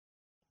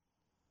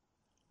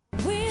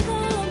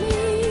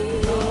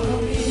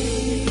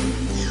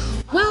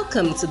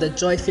Welcome to the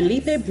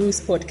Joy-Philippe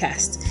Bruce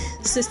podcast.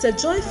 Sister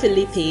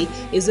Joy-Philippe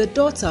is a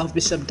daughter of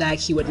Bishop Dag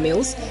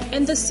Heward-Mills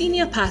and the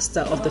senior pastor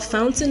of the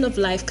Fountain of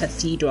Life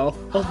Cathedral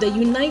of the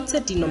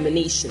United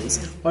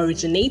Denominations,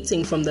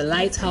 originating from the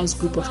Lighthouse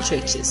Group of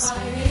Churches.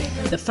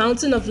 The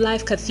Fountain of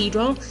Life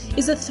Cathedral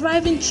is a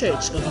thriving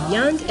church of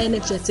young,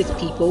 energetic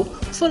people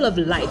full of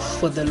life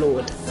for the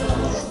Lord.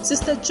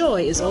 Sister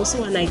Joy is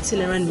also an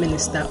itinerant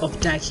minister of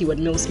Dag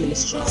Heward-Mills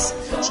Ministries.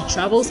 She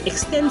travels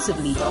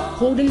extensively,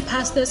 holding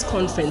pastors'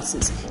 conferences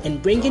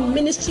and bringing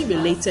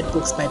ministry-related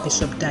books by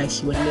Bishop Dag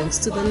Heward-Mills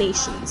to the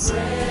nations.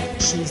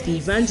 She is the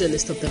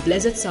evangelist of the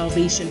Blessed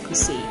Salvation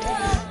Crusade.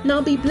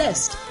 Now be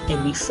blessed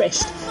and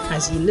refreshed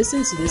as you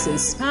listen to this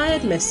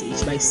inspired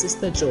message by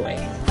Sister Joy.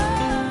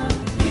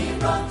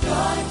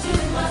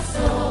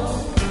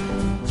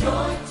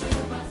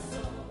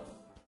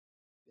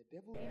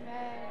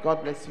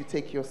 God bless you.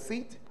 Take your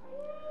seat.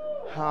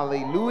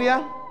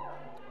 Hallelujah.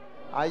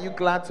 Are you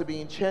glad to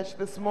be in church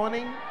this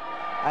morning?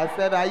 I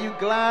said, are you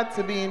glad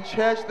to be in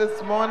church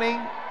this morning?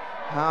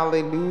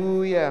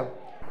 Hallelujah.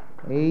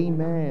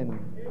 Amen.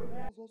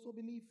 Also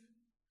believe.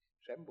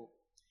 Tremble.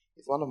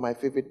 It's one of my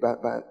favorite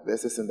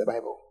verses in the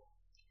Bible.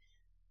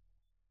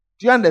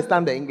 Do you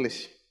understand the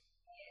English?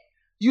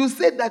 You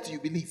said that you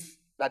believe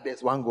that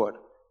there's one God.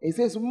 He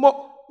says,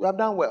 Mo, you have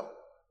done well.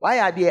 Why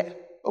are they?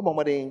 Oh,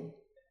 Mama,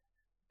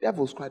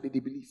 devils cry, they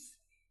believe.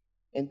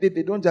 And they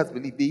don't just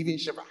believe, they even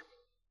shiver.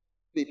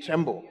 They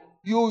tremble.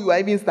 You are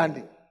even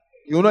standing.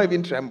 You will not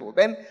even tremble.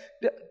 Then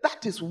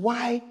that is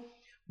why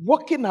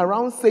walking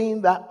around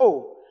saying that,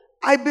 oh,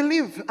 I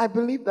believe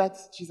that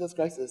Jesus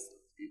Christ is.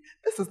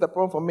 This is the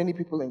problem for many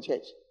people in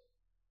church.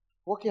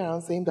 Walking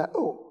around saying that,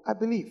 oh, I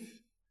believe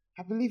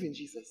in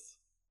Jesus.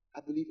 I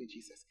believe in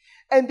Jesus.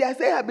 And they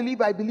say, I believe,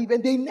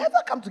 and they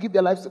never come to give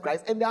their lives to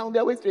Christ, and they're on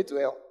their way straight to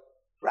hell.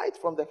 Right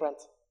from the front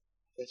of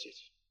the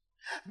church.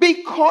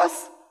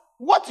 Because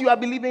what you are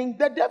believing,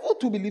 the devil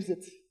too believes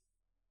it.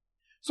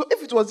 So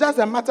if it was just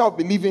a matter of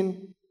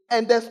believing,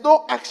 and there's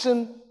no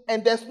action,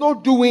 and there's no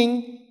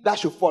doing that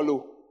should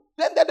follow,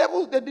 then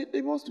the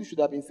demons too should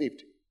have been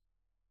saved.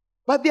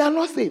 But they are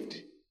not saved.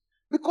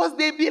 Because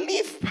they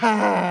believe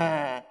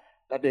that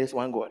there is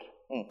one God.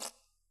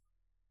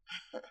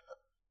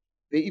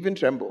 They even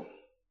tremble.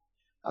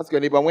 Ask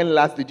your neighbor, when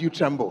last did you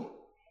tremble?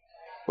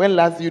 When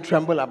last did you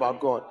tremble about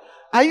God?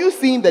 Are you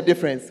seeing the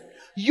difference?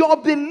 Your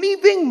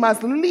believing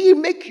must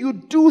make you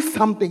do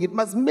something. It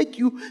must make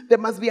you, there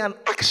must be an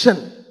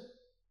action.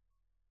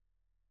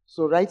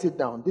 So write it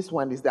down. This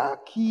one is our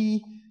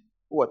key,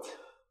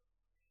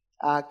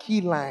 Our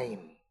key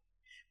line.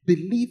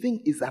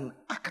 Believing is an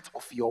act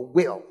of your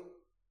will.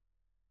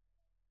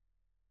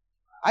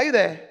 Are you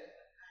there?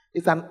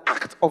 It's an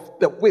act of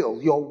the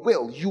will, your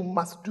will. You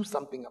must do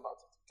something about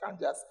it. You can't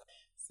just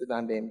sit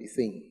down there and be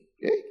saying,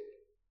 okay?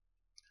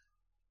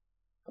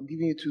 I'm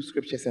giving you two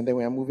scriptures and then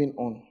we are moving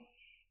on.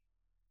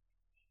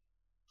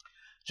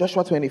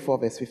 Joshua 24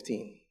 verse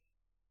 15.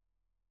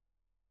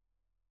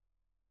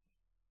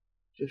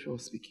 Joshua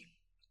speaking.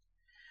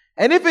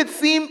 And if it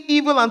seem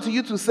evil unto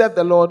you to serve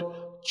the Lord,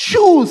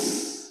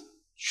 choose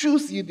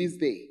you this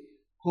day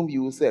whom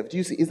you will serve. Do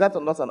you see? Is that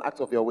not an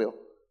act of your will?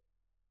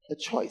 A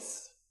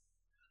choice.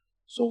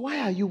 So why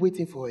are you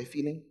waiting for a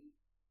feeling?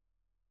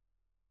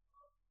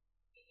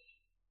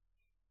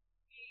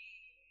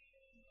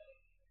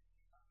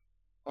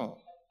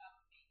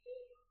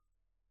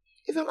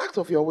 It's an act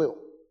of your will.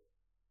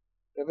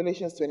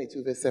 Revelations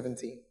 22 verse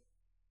 17.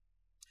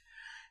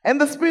 And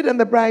the Spirit and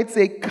the bride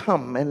say,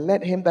 come, and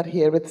let him that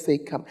heareth say,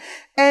 come.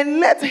 And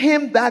let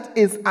him that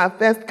is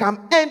athirst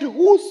come, and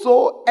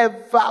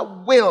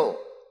whosoever will,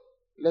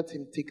 let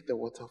him take the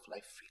water of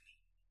life freely.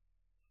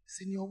 It's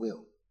in your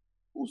will.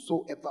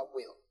 Whosoever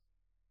will.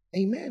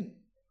 Amen.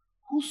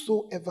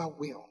 Whosoever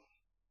will.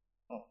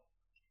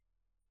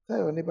 Tell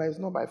your neighbor, it's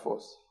not by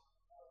force.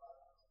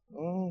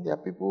 There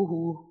are people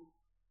who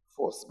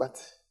force, but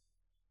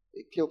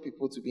they kill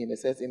people to be in a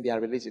sense in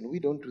their religion. We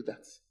don't do that.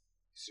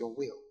 It's your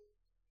will.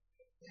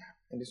 Yeah.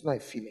 And it's not a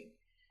feeling.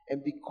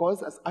 And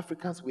because as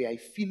Africans we are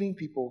feeling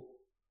people,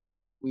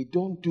 we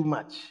don't do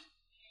much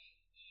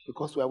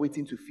because we are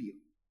waiting to feel.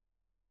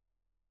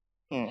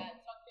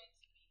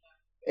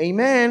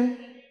 Amen.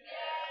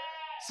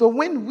 So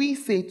when we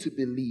say to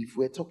believe,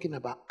 we're talking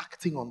about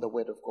acting on the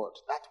word of God.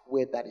 That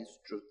word that is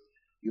truth.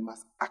 You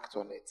must act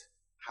on it.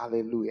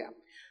 Hallelujah.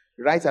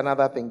 Write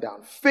another thing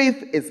down.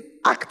 Faith is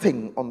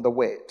acting on the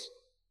word.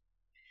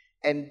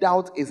 And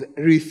doubt is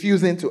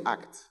refusing to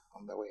act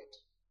on the word.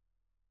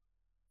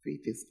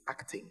 Faith is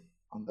acting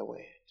on the word.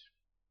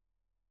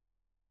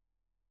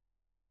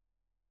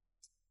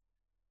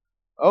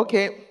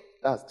 Okay,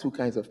 that's two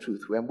kinds of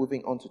truth. We're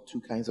moving on to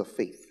two kinds of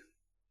faith.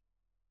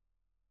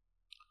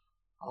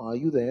 Are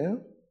you there?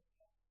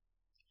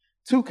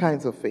 Two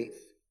kinds of faith.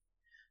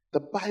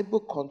 The Bible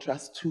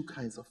contrasts two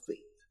kinds of faith.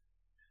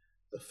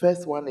 The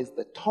first one is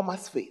the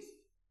Thomas faith,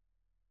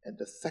 and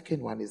the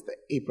second one is the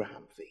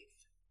Abraham faith.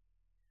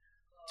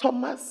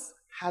 Thomas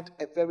had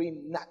a very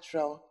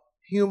natural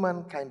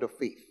human kind of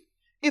faith.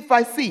 If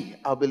I see,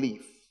 I'll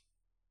believe.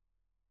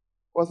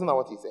 Wasn't that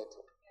what he said?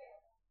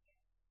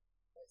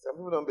 Some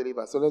people don't believe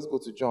us. So let's go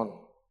to John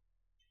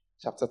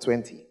chapter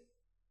 20,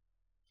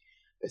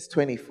 verse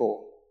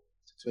 24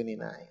 to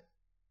 29.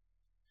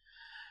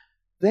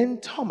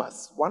 Then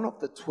Thomas, one of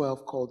the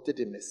 12 called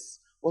Didymus,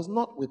 was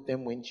not with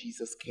them when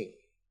Jesus came.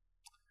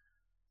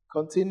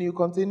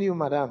 Continue,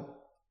 madam.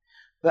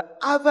 The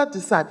other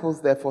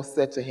disciples therefore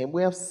said to him,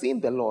 we have seen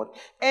the Lord.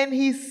 And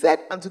he said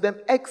unto them,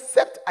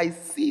 except I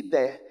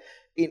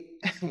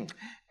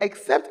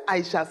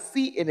shall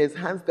see in his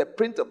hands the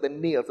print of the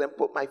nails, and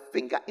put my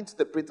finger into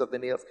the print of the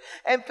nails,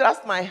 and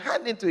thrust my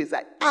hand into his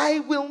side, I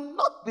will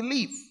not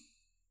believe.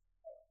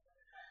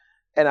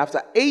 And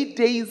after 8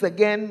 days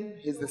again,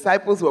 his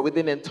disciples were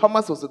within, and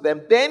Thomas was with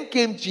them. Then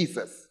came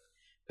Jesus,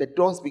 the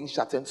doors being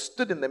shut, and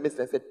stood in the midst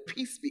and said,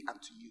 peace be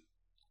unto you.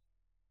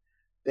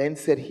 Then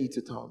said he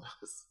to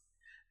Thomas,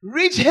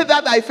 reach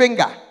hither thy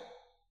finger,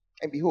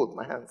 and behold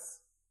my hands.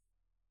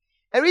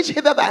 And reach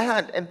hither thy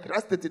hand, and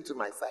thrust it into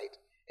my side.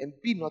 And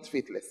be not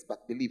faithless,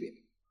 but believing.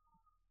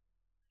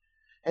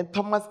 And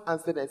Thomas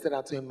answered and said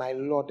unto him, my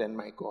Lord and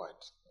my God.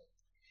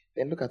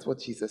 Then look at what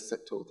Jesus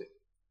told him.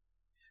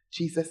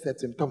 Jesus said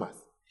to him, Thomas,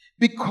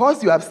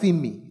 because you have seen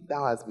me,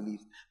 thou hast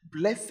believed.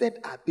 Blessed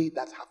are they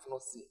that have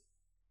not seen,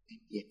 and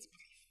yet believe.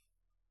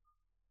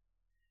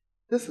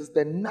 This is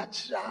the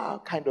natural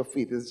kind of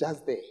faith. It's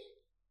just there.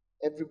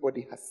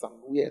 Everybody has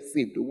some. We are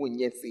saved. When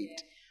you're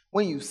saved.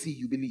 When you see,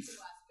 you believe.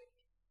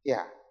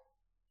 Yeah.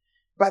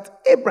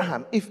 But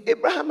Abraham, if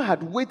Abraham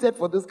had waited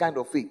for this kind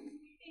of faith,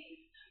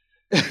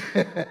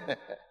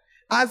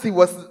 as he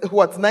was,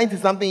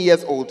 90-something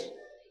years old,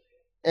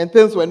 and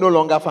things were no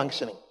longer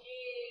functioning.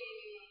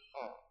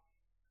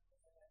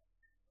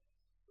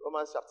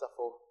 Romans chapter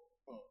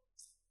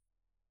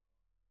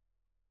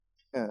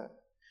 4.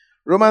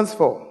 Romans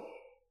 4.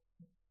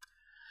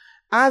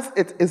 As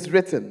it is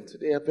written,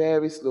 they are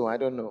very slow, I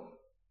don't know.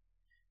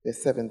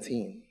 Verse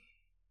 17.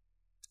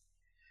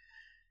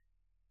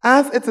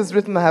 As it is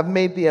written, I have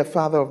made thee a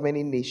father of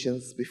many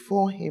nations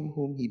before him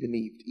whom he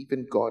believed,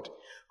 even God,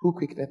 who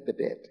quickeneth the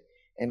dead,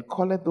 and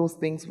calleth those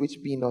things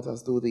which be not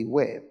as though they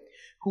were,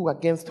 who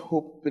against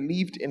hope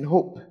believed in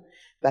hope,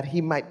 that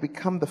he might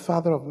become the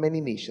father of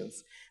many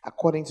nations,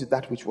 according to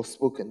that which was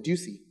spoken. Do you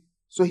see?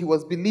 So he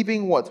was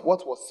believing what?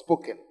 What was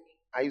spoken.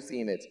 Are you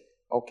seeing it?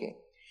 Okay.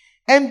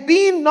 And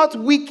being not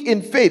weak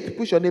in faith,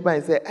 push your neighbor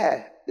and say,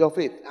 your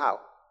faith, how?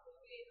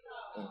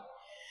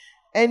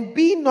 And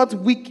being not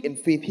weak in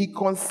faith, he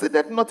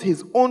considered not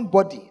his own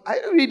body. Are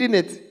you reading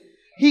it?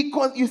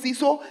 You see,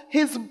 so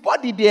his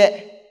body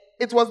there,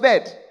 it was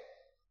dead.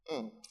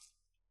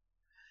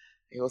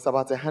 He was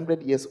about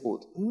 100 years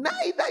old.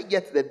 Neither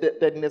yet the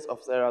deadness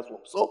of Sarah's womb.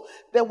 So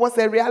there was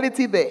a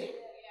reality there.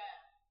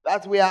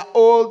 That we are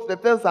old, the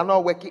things are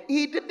not working.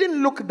 He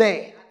didn't look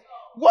there.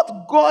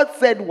 What God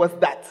said was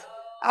that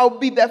I'll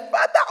be the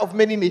father of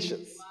many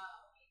nations.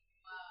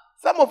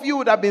 Some of you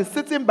would have been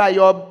sitting by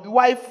your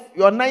wife,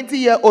 your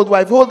 90-year-old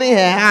wife, holding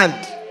her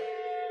hand.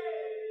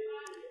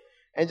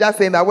 And just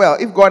saying that, well,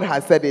 if God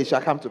has said it,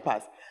 shall come to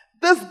pass.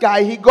 This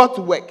guy, he got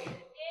to work.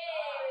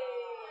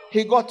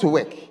 He got to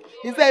work.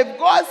 He said, if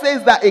God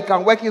says that it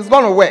can work, he's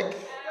going to work.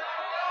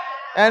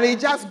 And he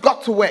just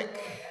got to work.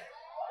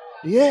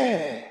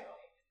 Yeah.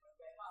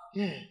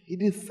 He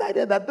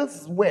decided that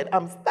this is word.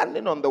 I'm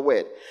standing on the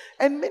word.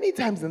 And many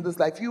times in this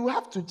life, you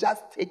have to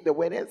just take the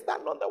word and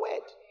stand on the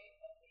word.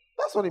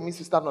 That's what it means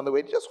to stand on the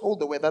word. Just hold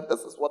the word, that this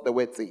is what the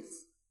word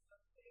says.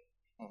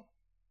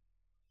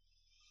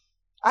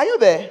 Are you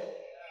there?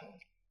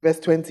 Verse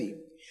 20.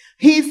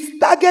 He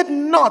staggered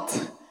not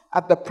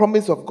at the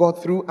promise of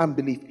God through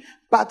unbelief,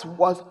 but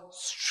was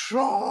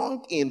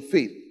strong in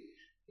faith.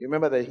 You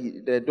remember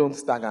the don't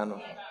stagger,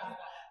 no?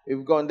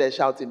 We've gone there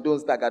shouting, don't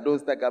stagger, don't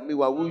stagger.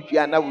 Meanwhile, we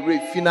are now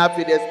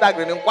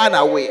staggering in one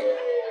away.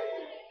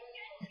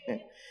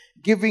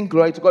 Giving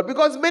glory to God.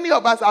 Because many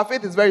of us, our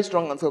faith is very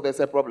strong until there's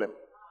a problem.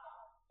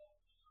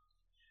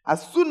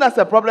 As soon as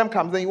a problem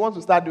comes in, you want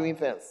to start doing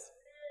things.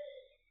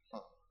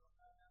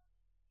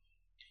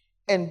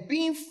 And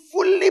being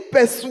fully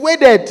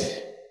persuaded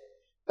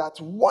that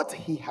what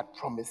he had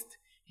promised,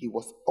 he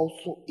was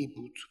also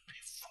able to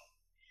perform.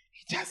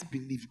 He just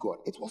believed God.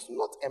 It was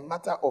not a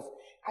matter of,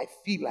 I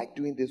feel like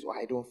doing this or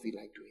I don't feel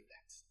like doing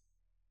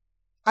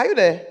that. Are you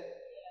there?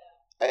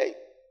 Hey.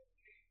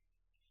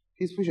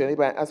 Please push your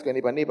neighbor and ask your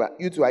neighbor,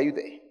 you two, are you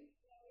there?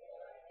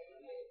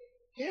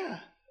 Yeah.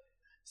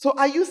 So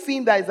are you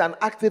seeing that as an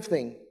active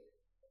thing?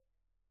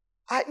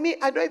 I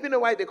don't even know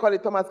why they call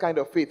it Thomas kind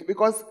of faith.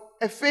 Because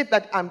a faith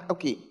that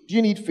do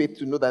you need faith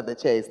to know that the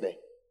chair is there?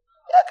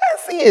 I can't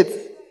see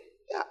it.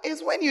 Yeah,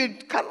 it's when you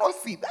cannot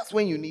see, that's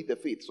when you need the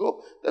faith.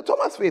 So the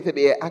Thomas faith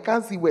there, I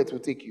can't see where it will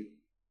take you.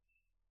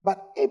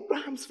 But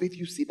Abraham's faith,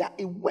 you see that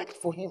it worked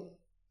for him.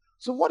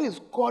 So what is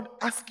God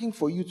asking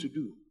for you to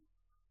do?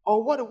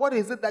 Or what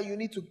is it that you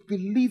need to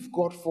believe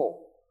God for?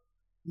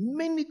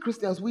 Many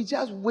Christians, we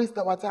just waste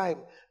our time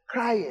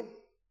crying.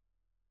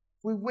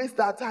 We waste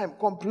our time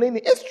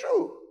complaining. It's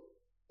true.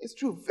 It's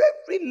true.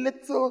 Very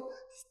little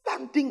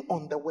standing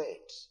on the word.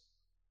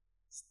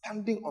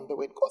 Standing on the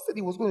word. God said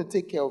he was going to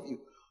take care of you.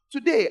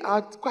 Today,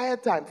 our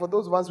quiet time, for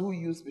those of us who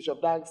use Bishop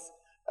Dag's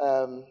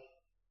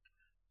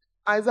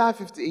Isaiah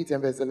 58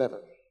 and verse 11.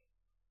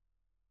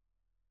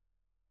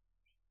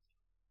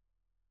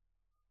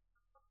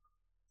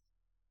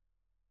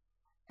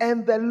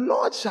 And the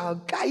Lord shall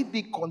guide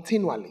thee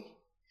continually,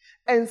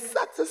 and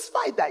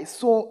satisfy thy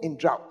soul in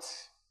drought,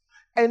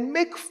 and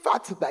make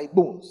fat thy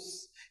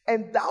bones.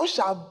 And thou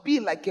shalt be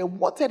like a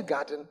watered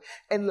garden,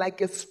 and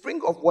like a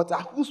spring of water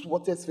whose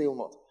waters fail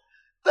not.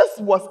 This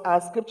was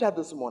our scripture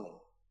this morning.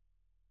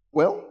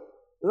 Well,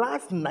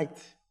 last night,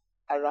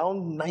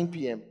 around 9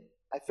 p.m.,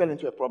 I fell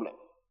into a problem.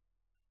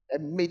 A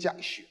major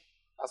issue.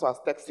 That's why I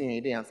was texting you,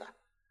 you didn't answer.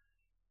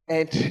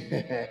 And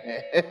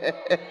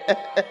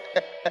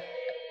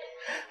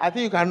I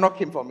think you can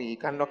knock him for me. You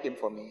can knock him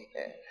for me.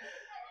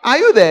 Are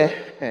you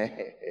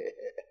there?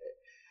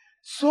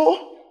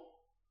 So,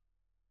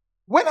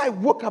 when I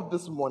woke up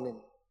this morning,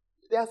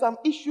 there are some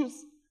issues.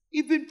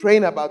 Even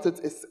praying about it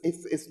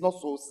is not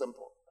so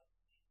simple.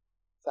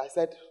 So I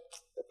said,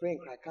 the praying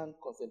cry, I can't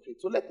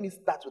concentrate. So let me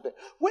start with it.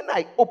 When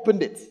I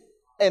opened it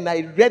and I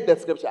read the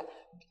scripture,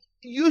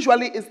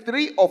 usually it's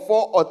 3 or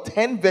 4 or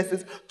 10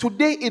 verses.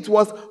 Today it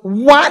was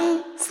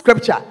one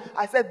scripture.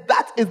 I said,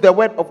 that is the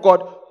word of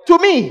God to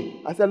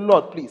me. I said,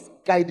 Lord, please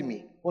guide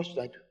me. What should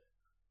I do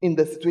in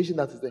the situation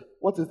that is there?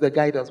 What is the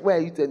guidance? Where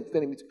are you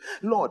telling me to?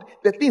 Lord,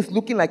 the thing is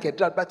looking like a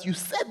drought, but you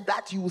said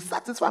that you will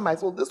satisfy my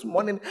soul. This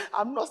morning,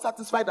 I'm not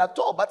satisfied at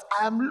all, but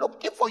I am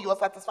looking for your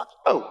satisfaction.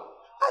 Oh,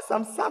 as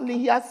I'm standing,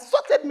 he has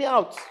sorted me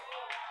out.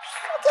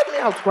 Sorted me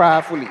out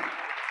prayerfully.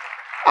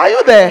 Are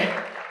you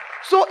there?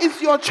 So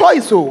it's your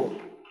choice, oh.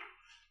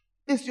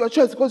 It's your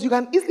choice, because you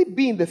can easily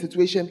be in the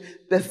situation.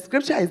 The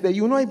scripture is there.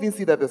 You will not even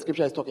see that the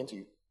scripture is talking to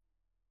you.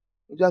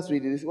 You just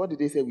read it. What did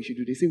they say we should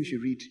do? They say we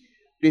should read.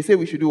 They say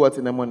we should do what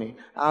in the morning?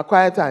 Our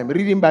quiet time,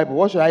 reading Bible.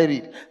 What should I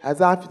read?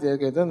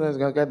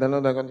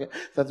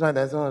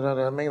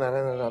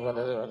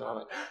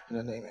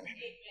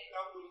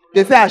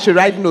 They say I should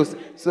write notes.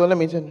 So let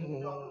me just...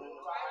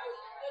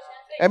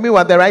 I mean,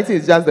 what the writing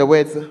is just the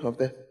words of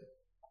the...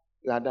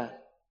 You are done.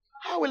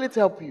 How will it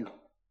help you?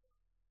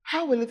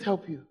 How will it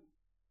help you?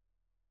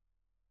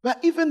 But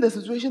even the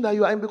situation that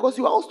you are in, because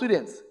you are all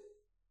students,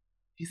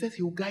 he says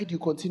he will guide you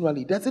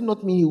continually. Does it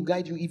not mean he will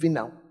guide you even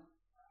now?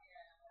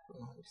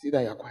 You see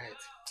that you are quiet.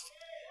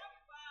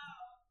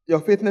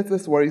 Your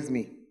faithlessness worries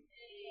me.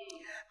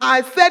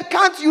 I said,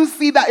 can't you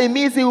see that it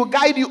means he will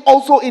guide you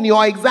also in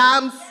your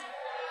exams?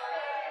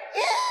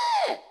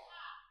 Yeah.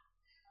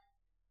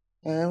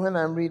 And when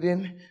I'm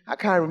reading, I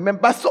can't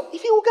remember. So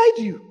he will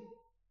guide you.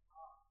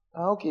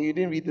 Okay, you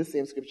didn't read the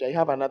same scripture. You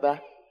have another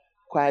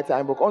quiet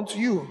time book. On to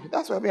you.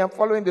 That's why I'm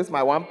following this,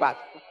 my one path.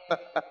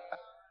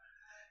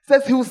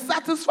 Says he will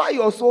satisfy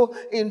your soul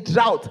in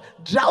drought.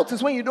 Drought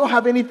is when you don't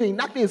have anything.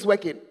 Nothing is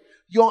working.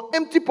 Your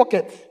empty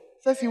pocket.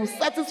 Says he will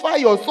satisfy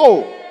your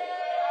soul.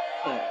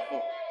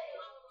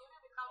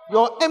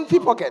 Your empty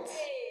pocket.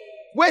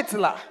 Wait,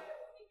 la.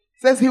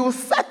 Says he will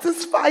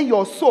satisfy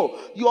your soul.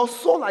 Your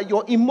soul are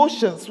your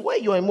emotions. Where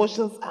your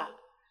emotions are.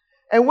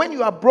 And when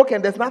you are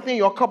broken, there's nothing in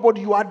your cupboard,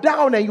 you are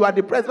down and you are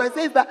depressed. But it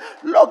says that,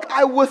 look,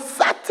 I will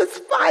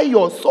satisfy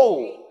your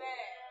soul.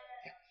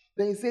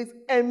 Then he says,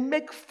 and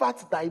make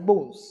fat thy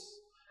bones.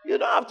 You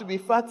don't have to be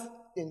fat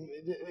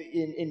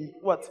in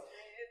what?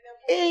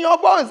 In your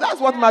bones. That's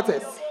what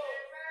matters.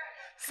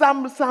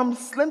 Some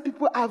slim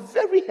people are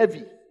very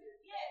heavy.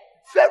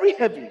 Very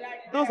heavy.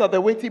 Those are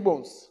the weighty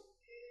bones.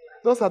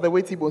 Those are the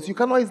weighty bones. You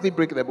cannot easily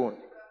break the bone.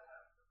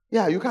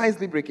 Yeah, you can't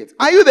easily break it.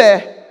 Are you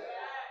there?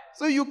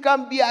 So you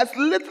can be as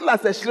little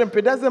as a shrimp.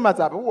 It doesn't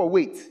matter. But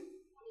weight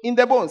in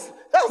the bones.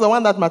 That's the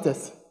one that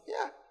matters.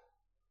 Yeah.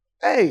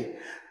 Hey.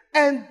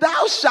 And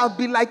thou shalt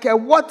be like a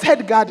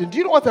watered garden. Do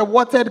you know what a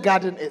watered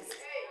garden is?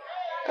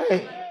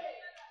 Hey.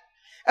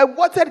 A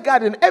watered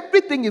garden,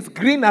 everything is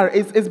green,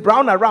 is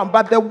brown around,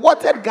 but the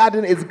watered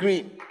garden is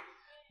green.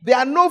 There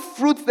are no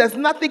fruits, there's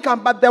nothing,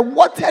 but the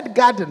watered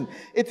garden,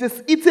 it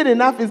is eating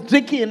enough, it's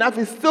drinking enough,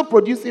 it's still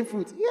producing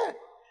fruit. Yeah,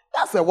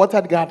 that's a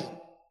watered garden.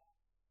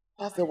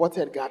 That's a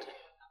watered garden.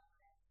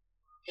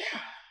 Yeah,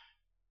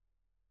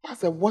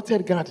 that's a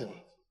watered garden.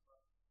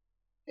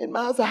 In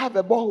my house, I have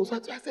a borehole, so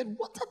I said,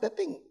 water the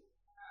thing.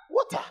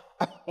 Water.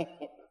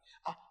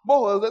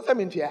 Borehole, that's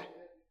in here.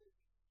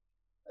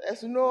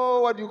 There's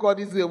no, what do you call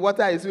this,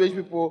 water is sewage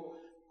people.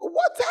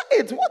 Water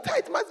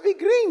it must be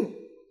green.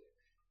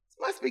 It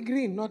must be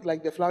green, not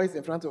like the flowers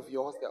in front of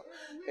your hostel.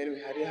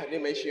 Anyway, I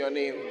didn't mention your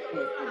name.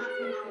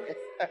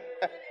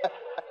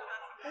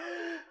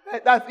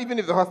 That's even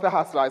if the hostel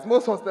has flowers.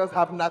 Most hostels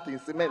have nothing,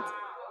 cement.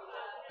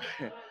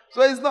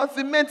 So it's not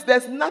cement,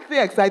 there's nothing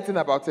exciting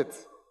about it.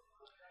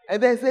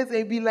 And then it says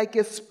it'll be like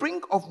a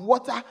spring of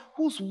water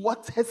whose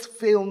waters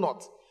fail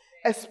not.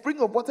 A spring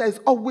of water is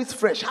always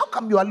fresh. How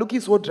come you are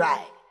looking so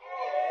dry?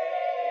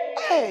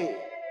 Hey.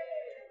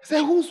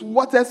 Say whose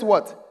waters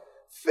what?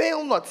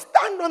 Fail not.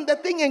 Stand on the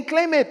thing and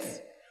claim it.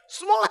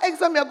 Small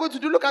exam you are going to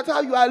do. Look at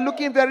how you are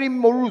looking very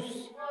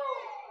morose.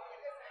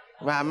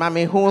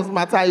 Mommy, whose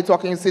matter are you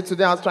talking? Sit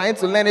today. I was trying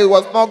to learn. It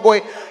was not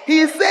going.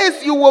 He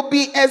says you will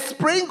be a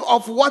spring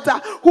of water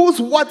whose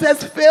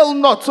waters fail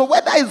not. So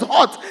whether it's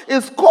hot,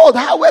 it's cold,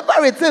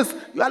 however it is,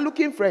 you are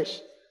looking fresh.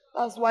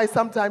 That's why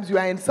sometimes you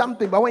are in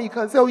something, but when you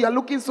can say, oh, you're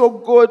looking so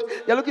good,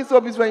 you're looking so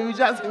beautiful, you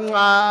just,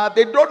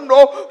 they don't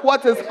know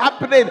what is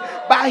happening.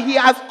 But he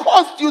has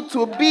caused you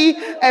to be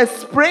a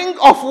spring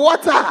of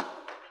water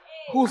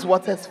whose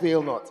waters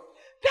fail not.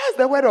 That's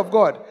the word of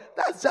God.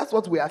 That's just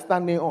what we are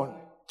standing on.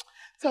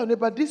 Tell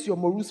neighbor, this is your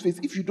morose face.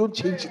 If you don't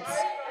change it,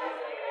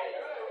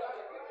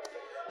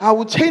 I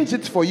will change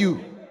it for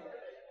you.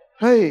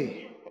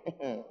 Hey.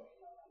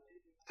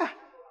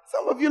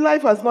 Some of your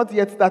life has not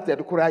yet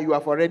started. You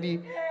have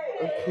already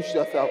pushed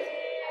yourself.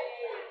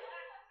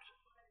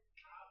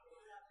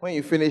 When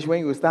you finish, when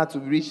you start to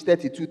reach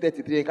 32,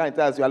 33, you can't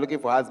tell us you are looking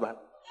for a husband.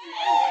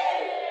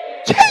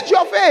 Change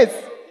your face.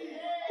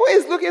 Who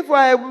is looking for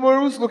a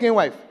morose looking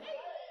wife?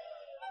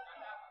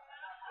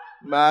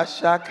 I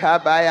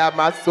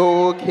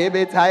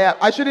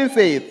shouldn't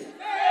say it.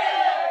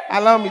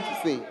 Allow me to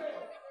say it.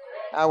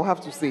 I will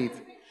have to say it.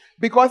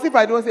 Because if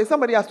I don't say it,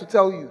 somebody has to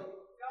tell you.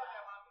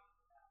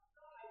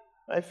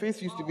 My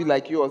face used to be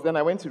like yours. Then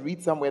I went to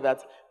read somewhere that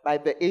by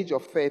the age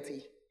of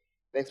 30,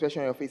 the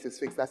expression on your face is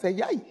fixed. I said,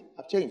 yay,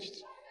 I've changed.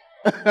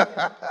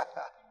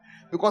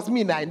 Because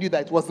I knew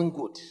that it wasn't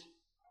good.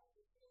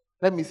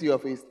 Let me see your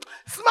face.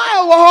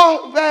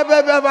 Smile,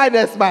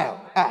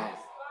 smile.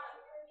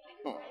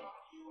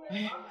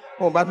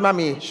 Oh, but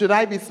mommy, should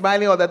I be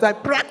smiling all the time?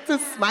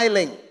 Practice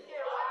smiling.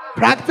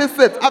 Practice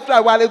it. After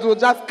a while, it will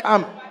just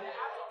come.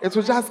 It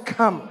will just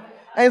come.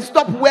 And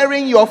stop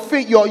wearing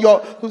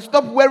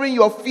stop wearing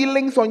your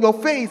feelings on your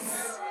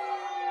face.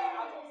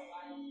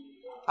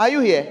 Are you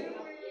here?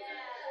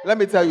 Let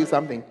me tell you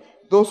something.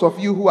 Those of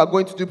you who are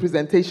going to do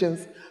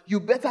presentations, you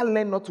better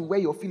learn not to wear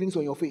your feelings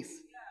on your face.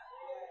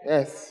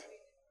 Yes.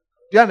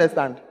 Do you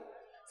understand?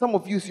 Some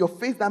of you, it's your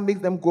face that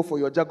makes them go for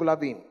your jugular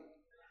vein.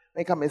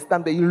 They come and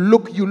stand there. You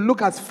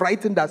look as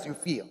frightened as you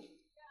feel.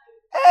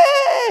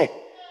 Hey!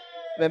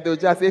 Then they'll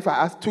just say, if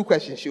I ask 2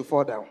 questions, she'll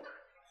fall down.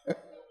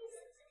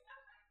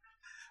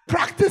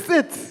 Practice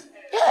it.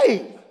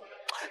 Hey!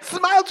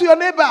 Smile to your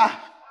neighbor.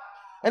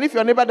 And if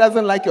your neighbor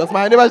doesn't like your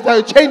smile, your neighbor tell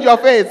you, change your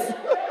face.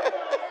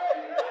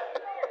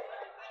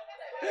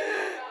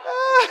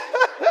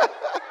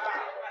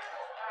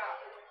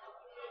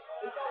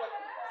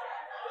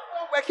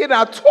 Working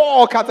at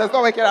all, Kat. It's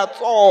not working at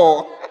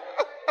all.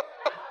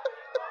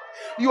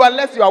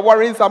 Unless you are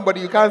worrying somebody,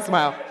 you can't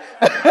smile.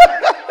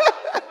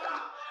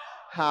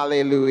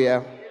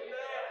 Hallelujah.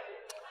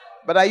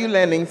 But are you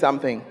learning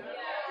something?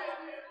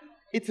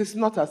 It is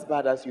not as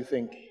bad as you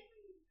think.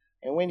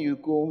 And when you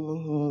go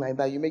like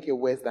that, you make it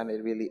worse than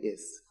it really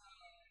is.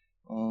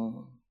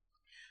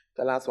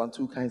 The last one,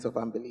 2 kinds of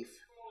unbelief.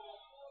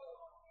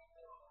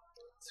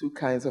 2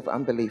 kinds of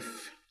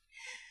unbelief.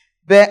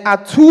 There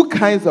are 2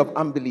 kinds of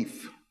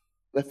unbelief.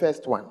 The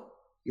first one,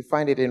 you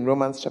find it in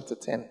Romans chapter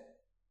 10.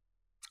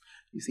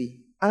 You see,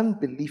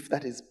 unbelief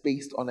that is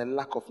based on a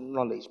lack of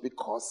knowledge,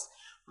 because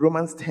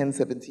Romans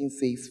 10:17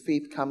 says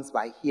faith comes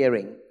by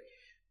hearing.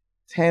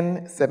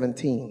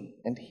 10:17,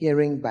 and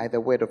hearing by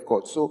the word of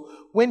God. So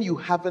when you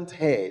haven't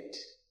heard,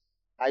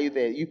 are you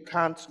there? You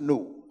can't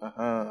know.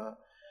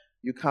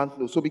 You can't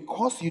know. So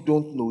because you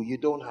don't know, you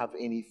don't have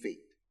any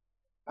faith.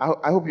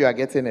 I hope you are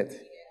getting it.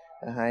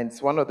 And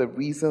it's one of the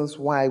reasons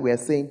why we are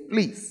saying,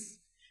 please,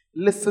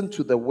 listen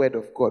to the word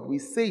of God. We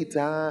say it,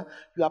 you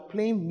are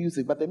playing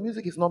music, but the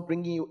music is not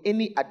bringing you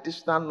any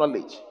additional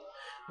knowledge.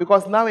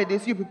 Because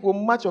nowadays, you people,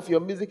 much of your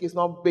music is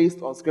not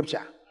based on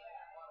scripture.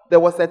 There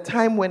was a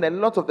time when a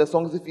lot of the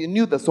songs, if you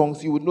knew the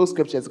songs, you would know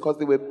scriptures because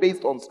they were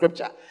based on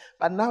scripture.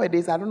 But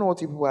nowadays, I don't know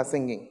what you people are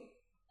singing.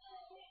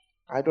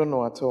 I don't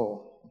know at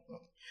all.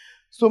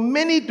 So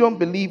many don't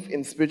believe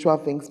in spiritual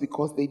things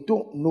because they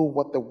don't know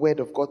what the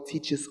word of God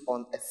teaches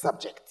on a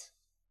subject.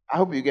 I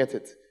hope you get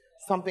it.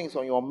 Something is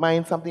on your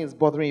mind, something is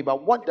bothering you,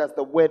 but what does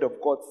the word of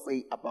God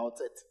say about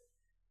it?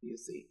 You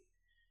see.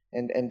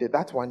 And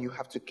that one, you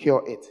have to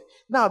cure it.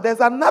 Now, there's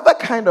another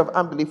kind of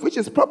unbelief, which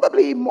is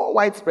probably more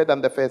widespread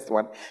than the first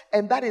one.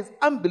 And that is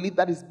unbelief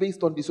that is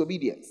based on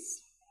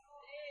disobedience.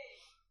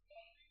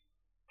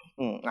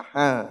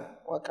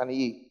 What can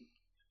he?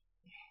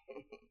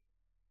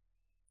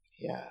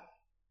 Yeah.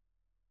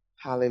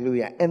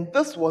 Hallelujah. And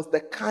this was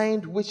the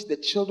kind which the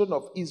children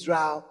of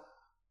Israel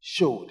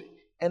showed.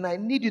 And I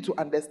need you to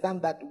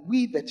understand that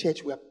we, the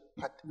church,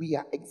 we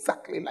are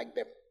exactly like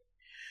them.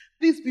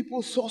 These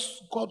people saw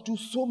God do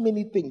so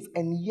many things,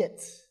 and yet,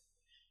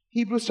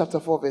 Hebrews chapter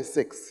 4 verse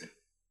 6.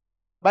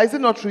 But is it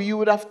not true? You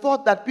would have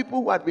thought that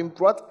people who had been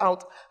brought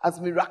out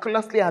as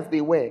miraculously as they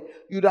were,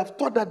 you would have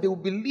thought that they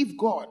would believe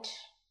God.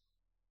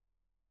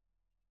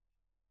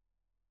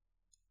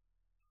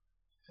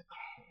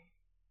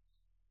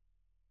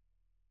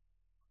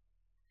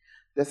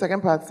 The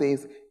second part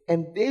says,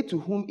 and they to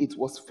whom it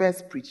was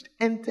first preached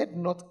entered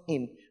not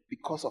in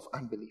because of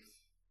unbelief.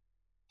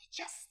 They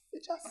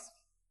just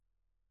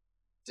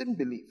didn't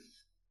believe.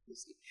 You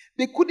see.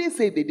 They couldn't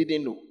say they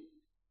didn't know.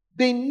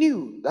 They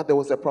knew that there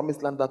was a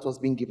promised land that was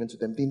being given to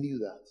them. They knew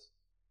that.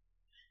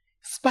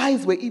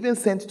 Spies were even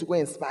sent to go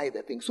and spy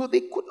the thing. So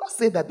they could not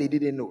say that they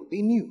didn't know.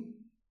 They knew.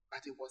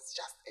 But it was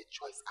just a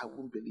choice I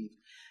won't believe.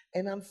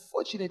 And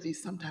unfortunately,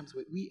 sometimes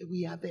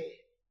we are there.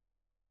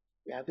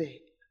 We are there.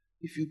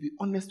 If you be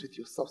honest with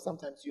yourself,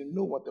 sometimes you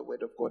know what the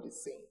word of God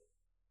is saying.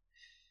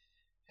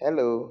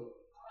 Hello.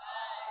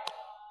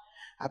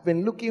 I've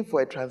been looking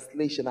for a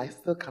translation. I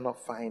still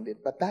cannot find it.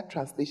 But that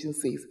translation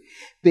says,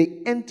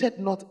 they entered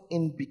not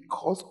in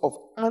because of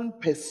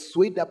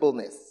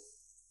unpersuadableness.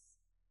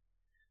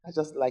 I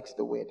just liked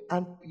the word.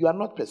 And you are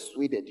not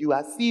persuaded. You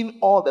are seeing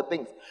all the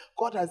things.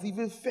 God has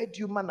even fed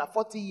you manna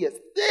 40 years.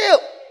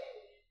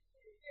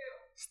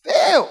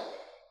 Still.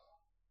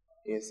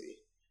 You see.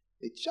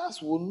 They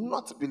just will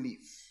not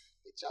believe.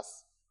 They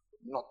just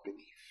will not believe.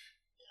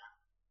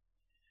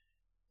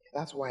 Yeah.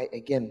 That's why,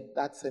 again,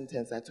 that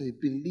sentence I told you,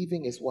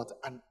 believing is what?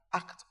 An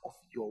act of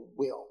your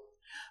will.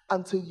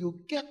 Until you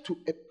get to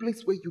a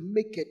place where you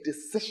make a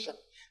decision.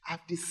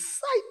 I've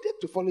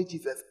decided to follow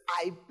Jesus.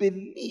 I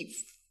believe.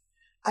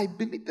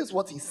 This is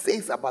what he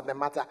says about the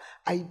matter.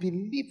 I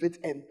believe it,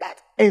 and that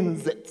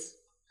ends it.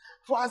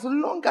 For as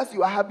long as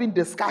you are having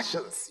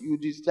discussions, you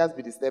just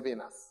be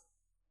disturbing us.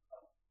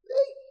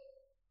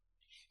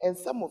 And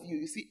some of you,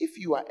 you see, if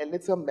you are a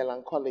little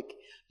melancholic,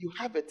 you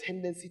have a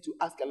tendency to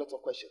ask a lot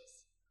of questions.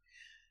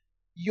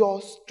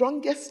 Your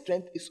strongest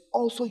strength is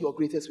also your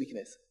greatest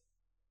weakness.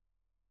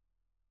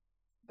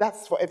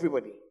 That's for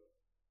everybody.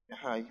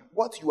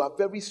 What you are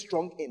very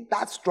strong in,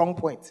 that strong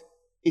point,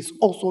 is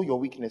also your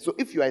weakness. So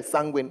if you are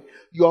sanguine,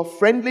 your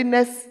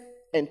friendliness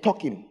and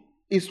talking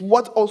is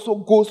what also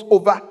goes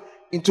over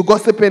into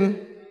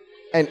gossiping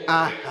and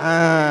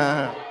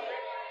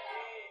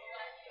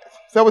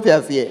So what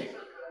else here?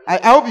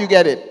 I hope you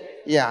get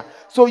it. Yeah.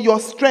 So your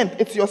strength,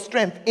 it's your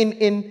strength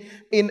in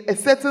a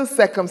certain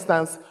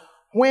circumstance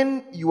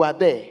when you are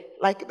there.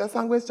 Like the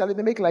sanguines, Charlie,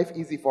 they make life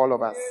easy for all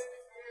of us.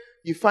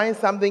 You find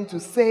something to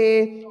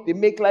say, they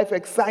make life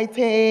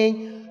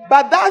exciting,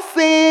 but that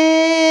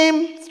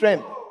same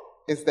strength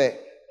is there.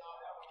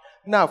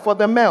 Now, for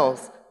the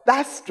males,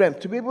 that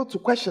strength to be able to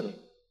question.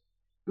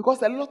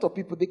 Because a lot of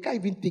people, they can't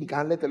even think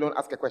and let alone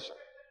ask a question.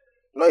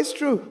 No, it's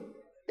true.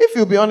 If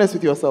you be honest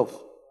with yourself,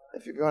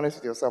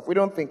 we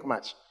don't think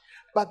much.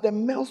 But the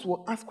males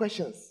will ask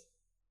questions.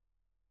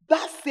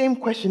 That same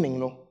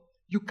questioning,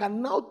 you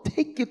can now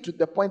take it to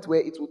the point where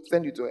it will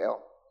send you to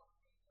hell.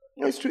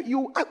 No, it's true.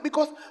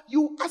 Because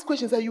you ask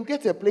questions and you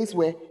get to a place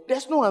where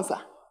there's no answer.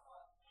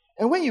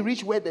 And when you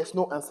reach where there's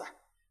no answer,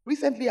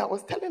 recently I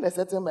was telling a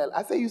certain male,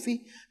 I said, you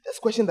see, this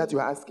question that you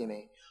are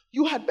asking,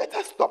 you had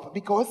better stop,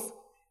 because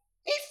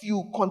if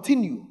you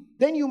continue,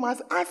 then you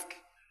must ask,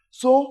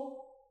 so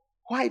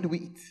why do we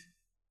eat?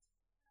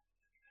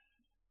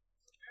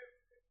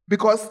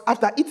 Because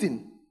after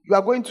eating, you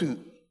are going to.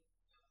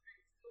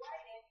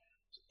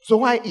 So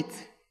why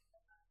eat?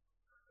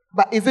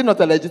 But is it not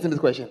a legitimate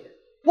question?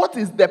 What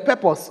is the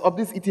purpose of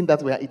this eating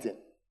that we are eating?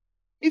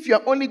 If you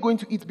are only going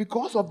to eat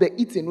because of the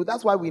eating,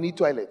 that's why we need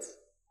toilets.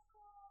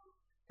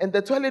 And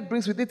the toilet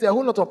brings with it a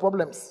whole lot of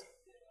problems.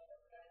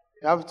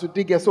 You have to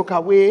dig a soak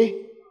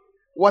away.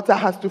 Water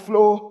has to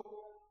flow.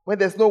 When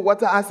there's no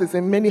water access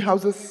in many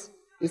houses,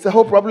 it's a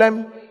whole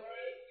problem.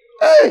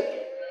 Hey!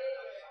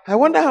 I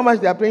wonder how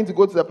much they are paying to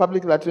go to the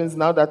public latrines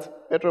now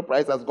that petrol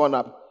price has gone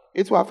up.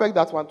 It will affect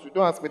that one too.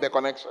 Don't ask me the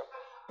connection.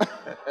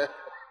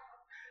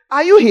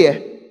 Are you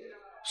here?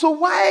 So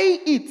why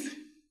eat?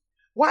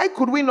 Why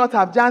could we not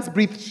have just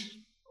breathed?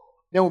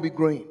 Then we'll be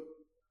growing.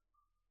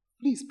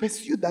 Please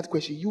pursue that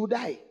question. You will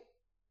die.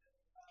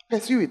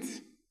 Pursue it.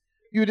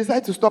 You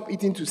decide to stop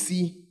eating to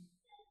see.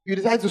 You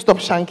decide to stop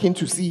shanking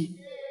to see.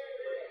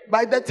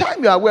 By the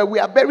time you are aware, we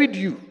have buried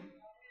you.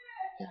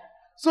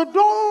 So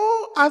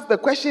don't ask the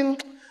question.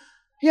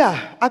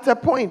 Yeah, at a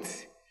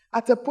point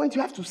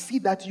you have to see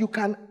that you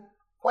can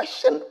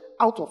question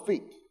out of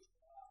faith.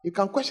 You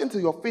can question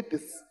till your faith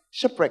is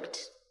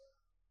shipwrecked.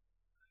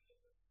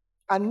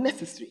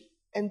 Unnecessary.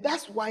 And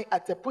that's why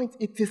at a point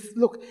it is,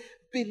 look,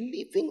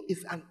 believing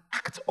is an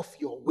act of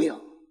your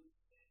will.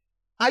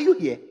 Are you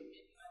here?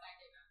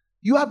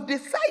 You have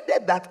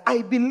decided that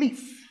I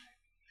believe.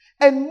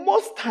 And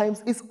most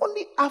times it's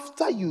only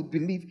after you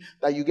believe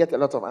that you get a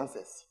lot of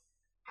answers.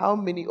 How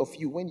many of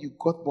you, when you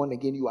got born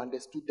again, you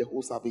understood the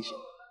whole salvation?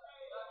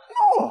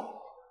 No.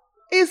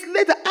 It's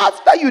later,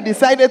 after you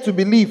decided to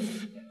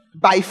believe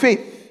by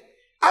faith,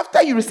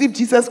 after you received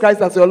Jesus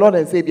Christ as your Lord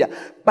and Savior,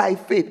 by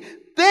faith,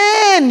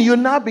 then you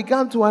now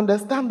began to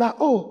understand that,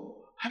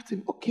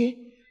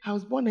 I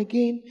was born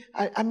again.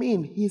 I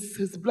mean,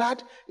 his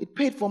blood, it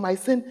paid for my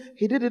sin.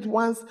 He did it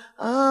once,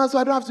 so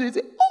I don't have to do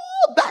it.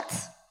 All that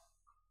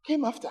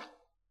came after.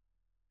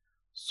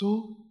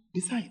 So,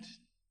 decide.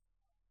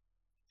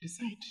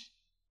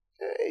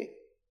 Hey,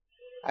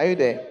 are you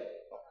there?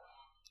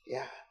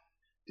 Yeah,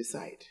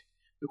 decide.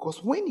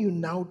 Because when you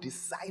now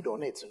decide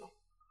on it,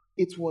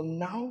 it will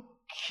now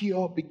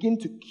begin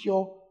to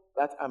cure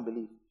that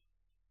unbelief.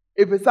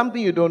 If it's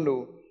something you don't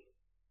know,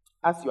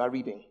 as you are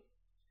reading,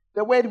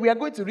 the word, we are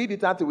going to read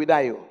it until we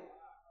die.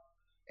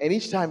 And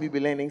each time you'll be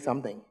learning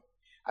something.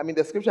 I mean,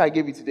 the scripture I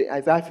gave you today,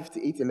 Isaiah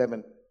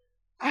 58:11.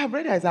 I have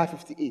read Isaiah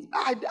 58.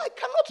 I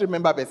cannot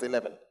remember verse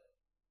 11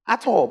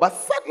 at all. But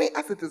sadly,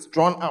 as it is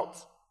drawn out,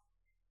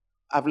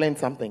 I've learned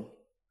something.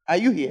 Are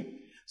you here?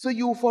 So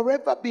you will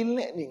forever be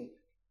learning.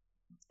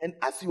 And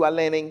as you are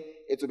learning,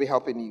 it will be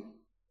helping you.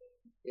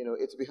 It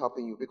will be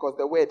helping you. Because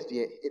the word,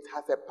 dear, it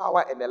has a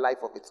power and a life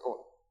of its own.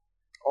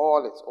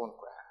 All its own.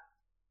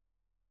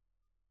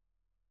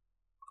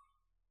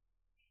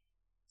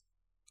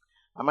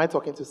 Am I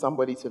talking to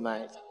somebody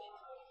tonight?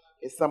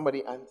 Is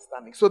somebody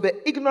understanding? So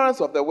the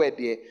ignorance of the word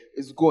there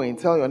is going.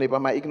 Tell your neighbor,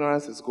 my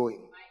ignorance is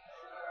going.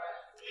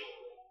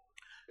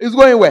 It's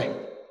going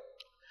where?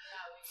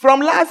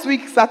 From last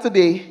week,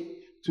 Saturday,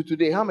 to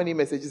today, how many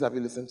messages have you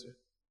listened to?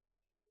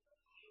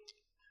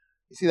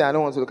 You see that I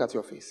don't want to look at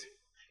your face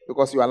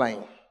because you are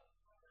lying.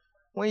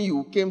 When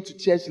you came to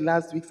church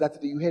last week,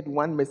 Saturday, you heard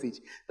one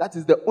message. That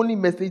is the only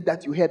message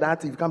that you heard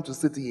until you come to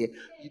sit here.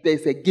 There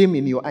is a game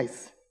in your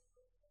eyes.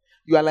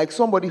 You are like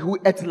somebody who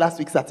ate last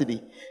week,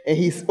 Saturday, and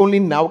he's only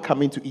now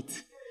coming to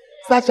eat.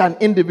 Such an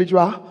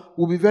individual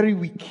will be very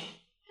weak.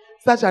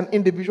 Such an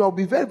individual will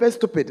be very, very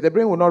stupid. The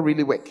brain will not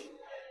really work.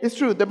 It's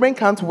true. The brain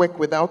can't work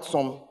without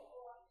some.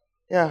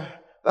 Yeah.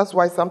 That's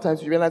why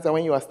sometimes you realize that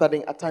when you are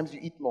studying, at times you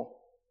eat more.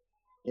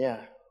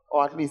 Yeah.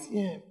 Or at least,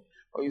 yeah.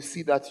 Or you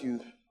see that you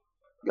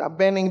are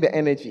burning the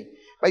energy.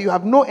 But you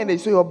have no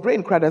energy, so your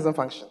brain doesn't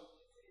function.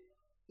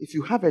 If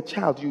you have a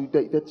child,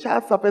 the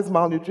child suffers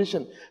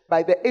malnutrition.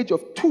 By the age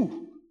of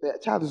 2, the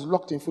child is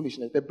locked in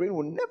foolishness. The brain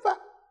will never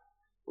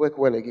work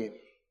well again.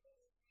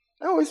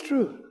 No, it's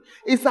true.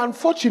 It's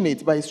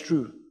unfortunate, but it's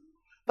true.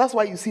 That's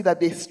why you see that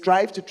they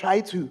strive to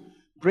try to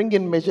bring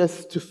in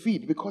measures to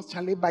feed, because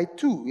Charlie, by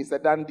 2 is a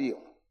done deal.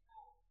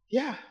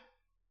 Yeah.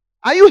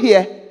 Are you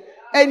here?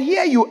 And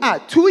here you are,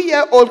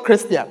 2-year-old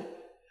Christian.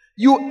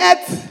 You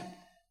ate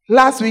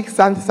last week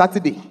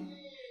Saturday,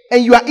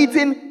 and you are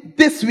eating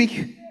this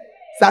week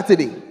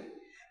Saturday.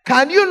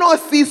 Can you not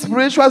see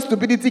spiritual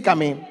stupidity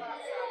coming?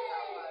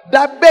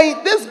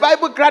 This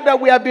Bible grad that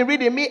we have been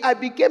reading, I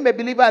became a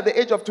believer at the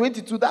age of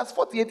 22. That's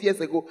 48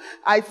 years ago.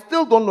 I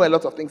still don't know a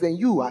lot of things. And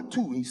you are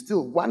 2. You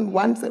still one.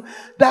 When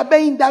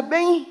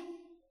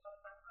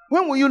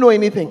will you know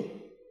anything?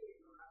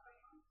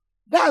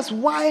 That's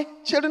why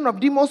children of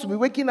demons will be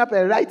waking up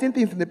and writing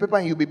things in the paper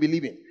and you'll be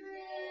believing.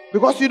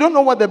 Because you don't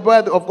know what the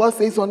word of God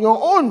says on your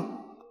own.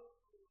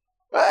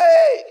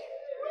 Hey!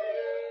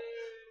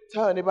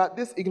 Tell your neighbor,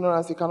 this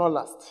ignorance, it cannot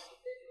last.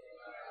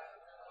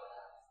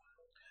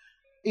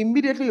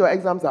 Immediately your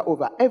exams are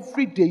over.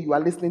 Every day you are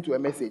listening to a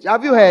message.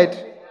 Have you heard?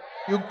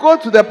 You go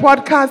to the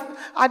podcast.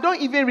 I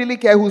don't even really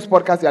care whose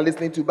podcast you are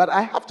listening to, but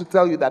I have to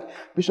tell you that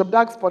Bishop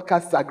Doug's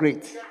podcasts are great.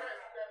 It's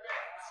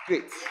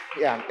great.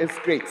 Yeah, it's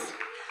great.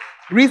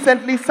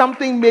 Recently,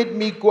 something made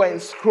me go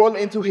and scroll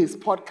into his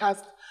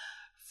podcast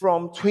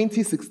from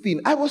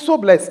 2016. I was so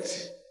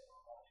blessed.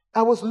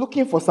 I was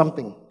looking for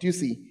something. Do you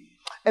see?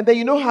 And then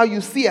you know how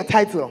you see a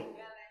title?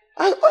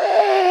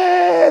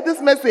 This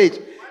message.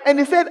 And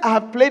he said, I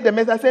have played the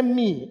message. I said,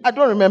 me. I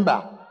don't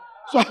remember.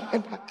 So I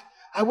went back.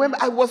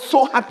 I was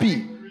so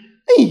happy.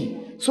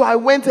 Hey. So I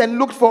went and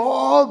looked for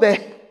all the...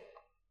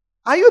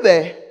 Are you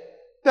there?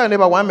 Tell your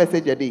neighbor one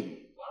message a day.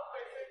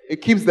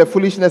 It keeps the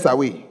foolishness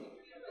away.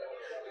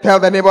 Tell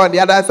the neighbor on the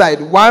other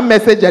side, one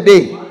message a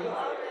day.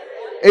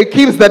 It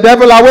keeps the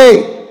devil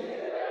away.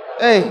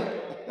 Hey.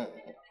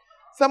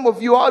 Some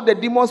of you, all the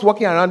demons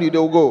walking around you,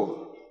 they'll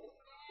go.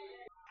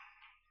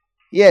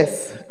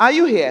 Yes. Are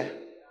you here?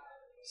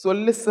 So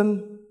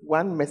listen,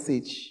 one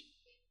message.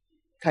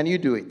 Can you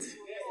do it?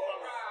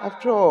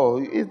 After all,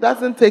 it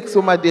doesn't take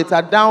so much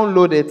data.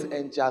 Download it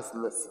and just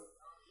listen.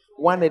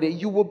 One a day.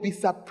 You will be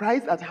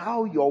surprised at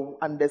how your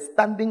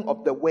understanding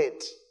of the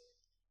word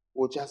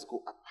will just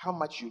go up. How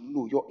much you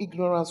know. Your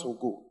ignorance will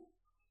go.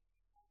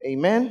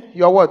 Amen?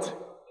 Your what?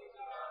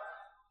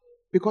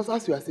 Because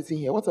as you are sitting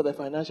here, what are the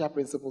financial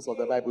principles of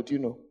the Bible? Do you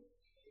know?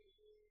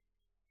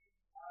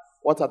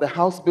 What are the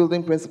house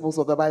building principles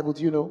of the Bible?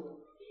 Do you know?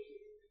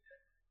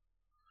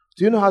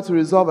 Do you know how to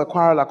resolve a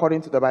quarrel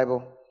according to the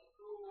Bible?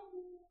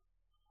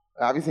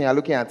 Have you seen you're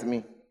looking at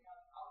me?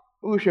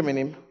 Who is your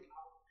name?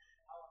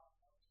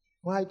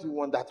 Why do you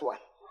want that one?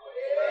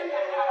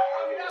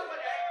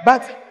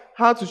 But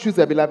how to choose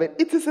a beloved?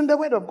 It is in the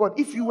word of God.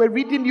 If you were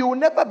reading, you will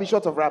never be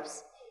short of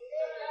raps.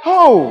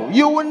 Oh,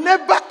 you will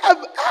never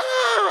have...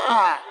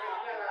 Hi.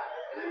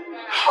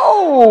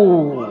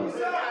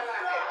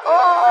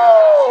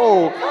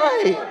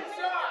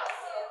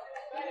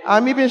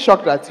 I'm even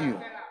shocked at you.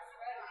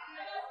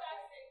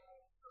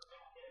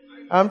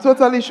 I'm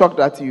totally shocked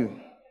at you.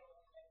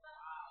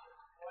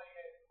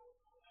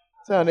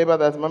 Tell your neighbor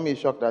that mommy is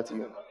shocked at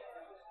you.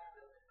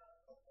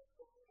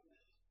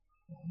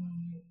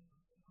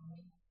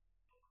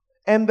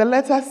 And the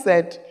letter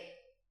said,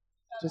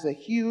 it was a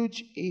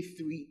huge A3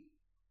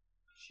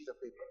 sheet of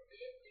paper.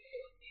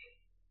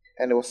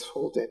 And it was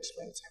folded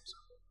many times.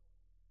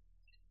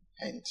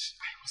 And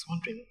I was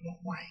wondering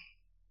why.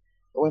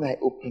 When I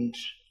opened,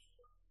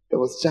 there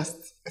was just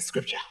a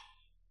scripture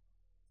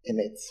in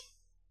it.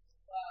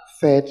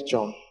 3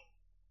 John.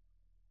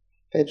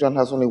 3 John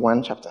has only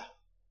one chapter.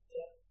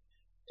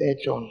 3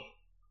 John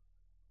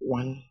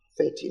 1,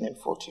 13 and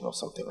 14 or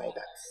something like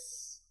that.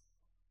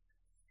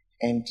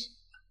 And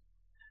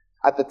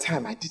at the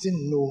time, I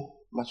didn't know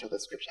much of the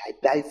scripture. I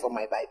died for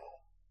my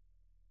Bible.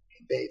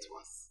 And there it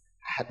was.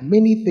 I had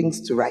many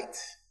things to write,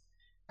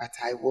 but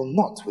I will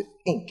not with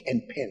ink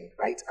and pen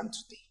write unto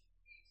thee.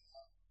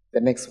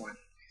 The next one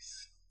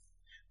is,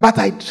 but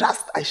I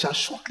trust I shall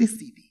shortly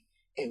see thee,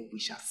 and we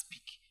shall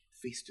speak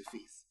face to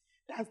face.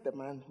 That's the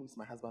man who is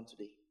my husband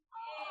today.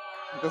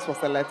 This was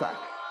a letter.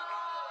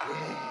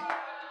 Yeah.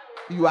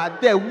 You are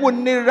there.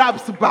 Wouldn't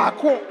raps back.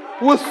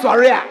 Who's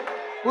sorry?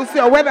 Who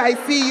say, when I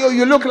see you,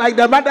 you look like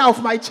the mother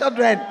of my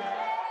children.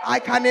 I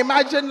can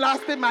imagine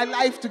lasting my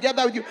life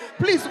together with you.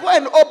 Please go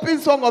and open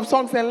Song of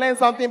Songs and learn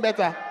something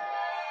better.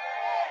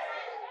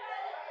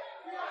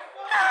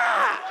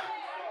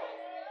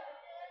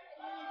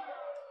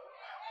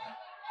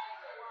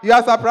 You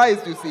are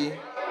surprised, you see.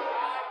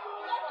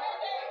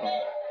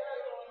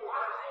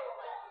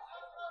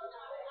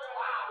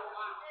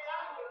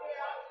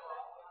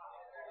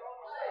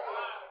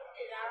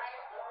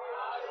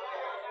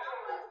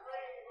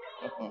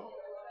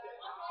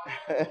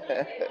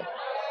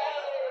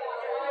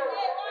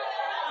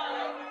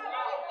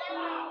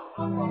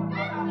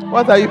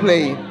 What are you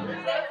playing?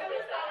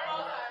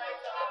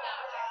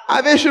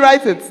 They should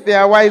write it. They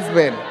are wise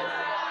men.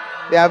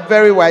 They are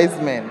very wise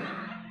men.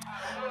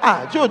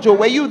 Jojo,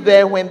 were you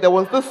there when there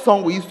was this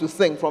song we used to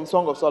sing from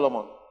Song of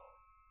Solomon?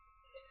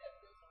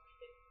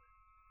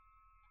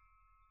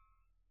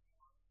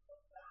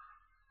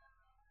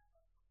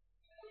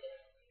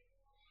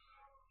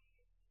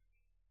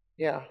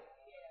 Yeah.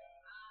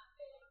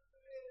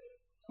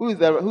 Who is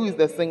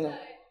the singer?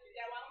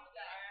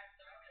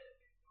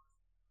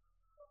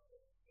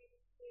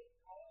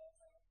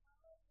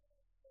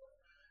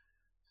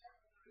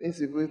 Let's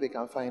see if they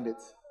can find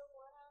it.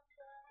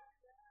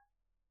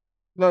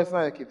 No, it's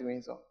not a Kid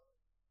Wayne song.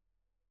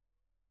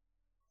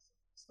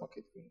 It's not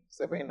Kid Wayne. It's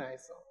a very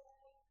nice song.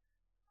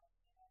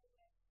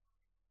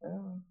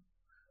 Yeah.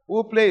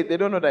 Who play it? They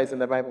don't know that it's in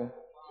the Bible.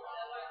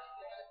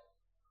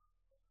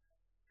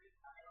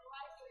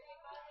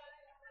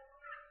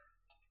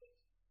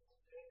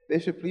 They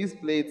should please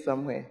play it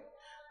somewhere.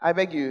 I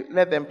beg you,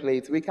 let them play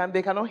it. They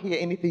cannot hear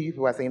anything you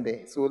people are saying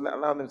there. So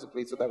allow them to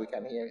play it so that we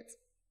can hear it.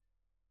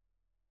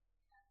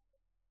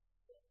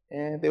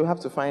 And they will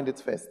have to find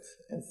it first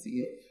and see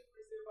it.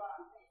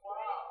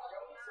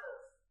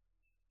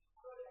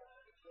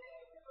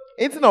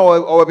 It's not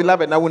our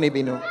beloved, now won't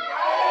be no.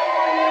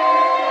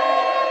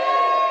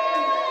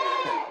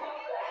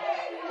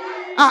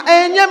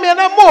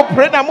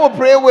 And more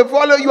pray. We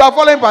follow. You are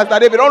following Pastor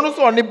David.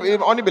 Also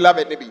only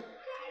beloved, maybe.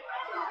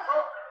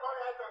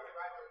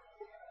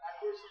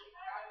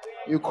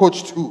 You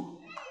coach too.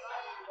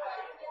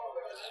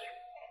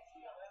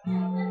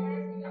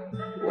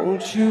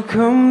 Won't you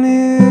come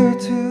near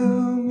to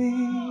me?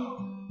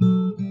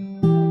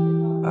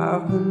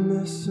 I've been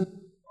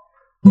missing,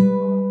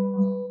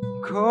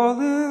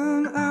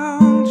 calling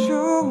out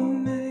your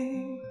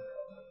name.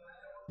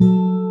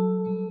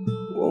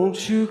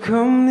 Won't you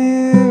come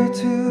near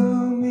to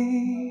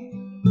me?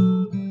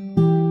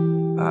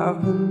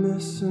 I've been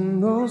missing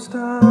those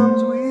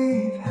times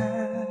we've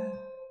had.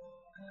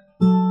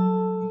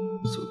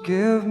 So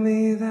give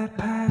me that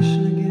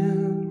passion again.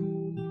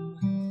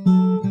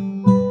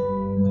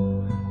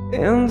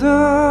 And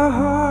a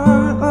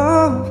heart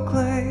of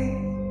clay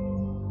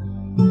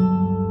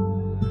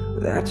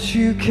that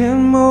you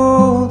can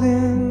mold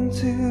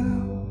into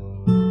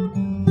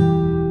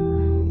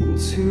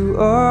a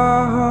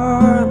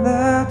heart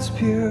that's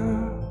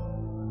pure,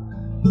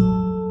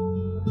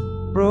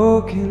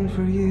 broken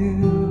for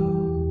you.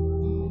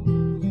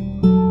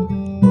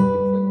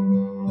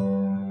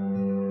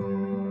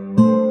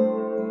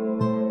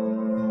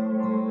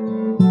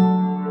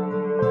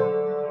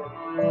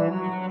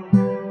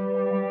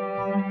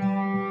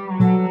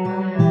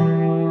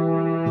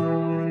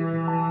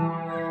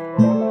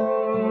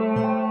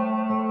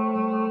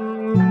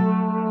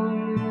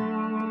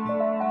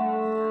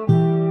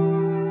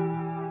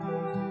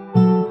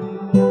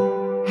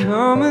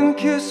 Come and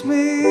kiss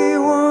me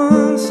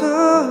once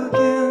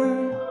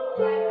again,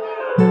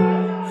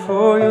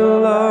 for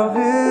your love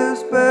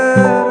is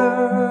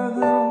better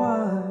than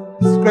wine.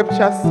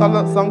 Scripture,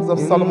 Songs of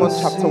Solomon,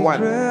 chapter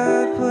 1,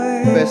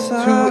 verse 2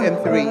 and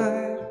 3.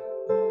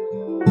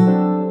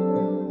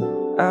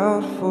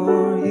 Out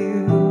for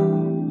you,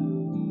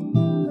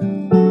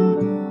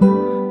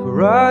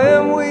 for I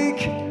am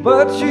weak,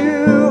 but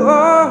you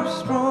are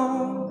strong.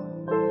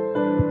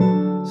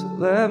 So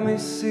let me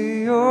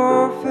see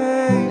your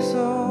face,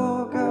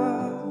 oh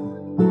God,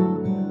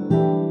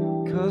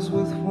 'cause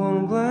with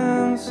one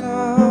glance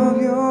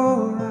of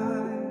your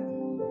eye,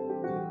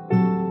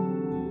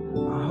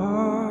 my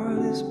heart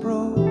is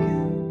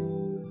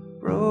broken,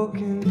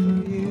 broken for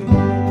you.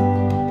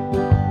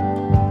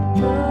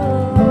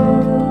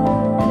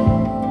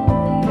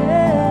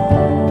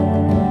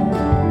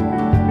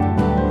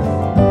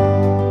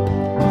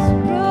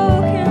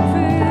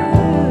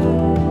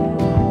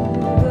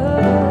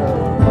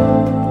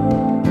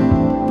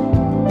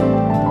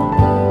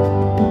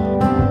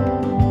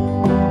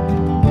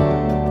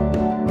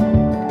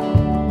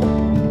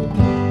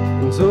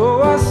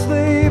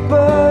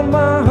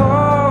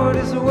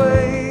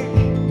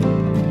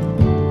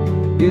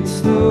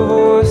 It's the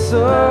voice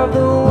of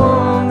the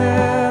one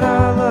that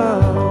I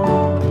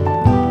love.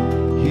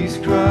 He's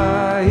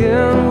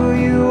crying, will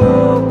you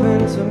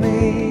open to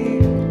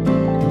me?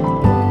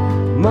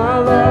 My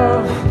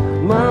love,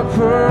 my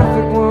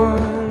perfect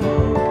one.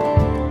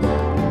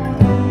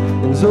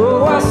 And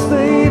so I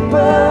sleep,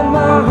 but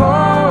my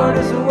heart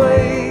is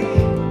awake.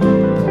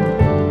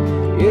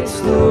 It's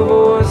the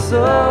voice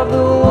of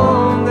the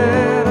one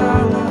that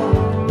I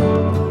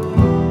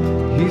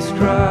love. He's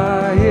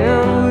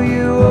crying, will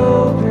you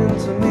open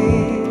to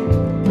me?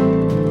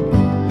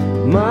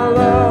 My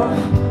love,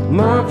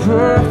 my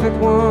perfect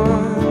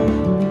one.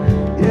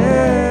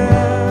 Yeah.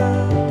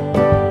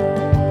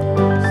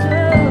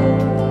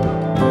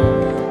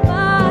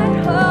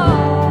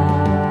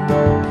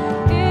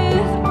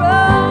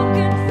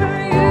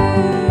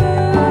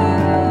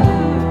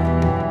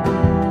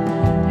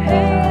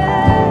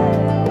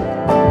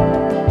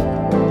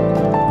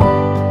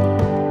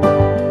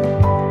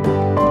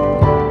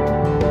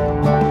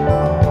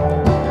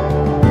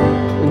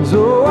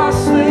 So I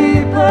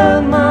sleep,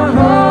 but my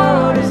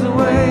heart is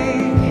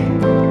awake.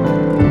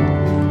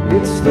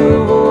 It's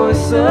the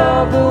voice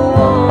of the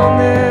one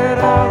that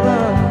I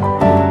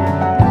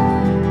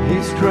love.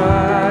 He's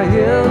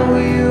crying,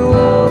 will you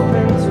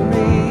open to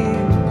me?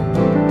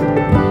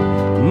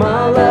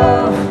 My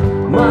love,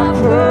 my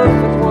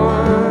perfect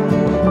one.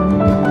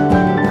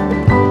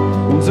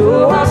 And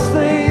so I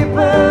sleep,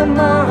 but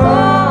my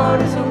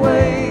heart is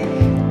awake.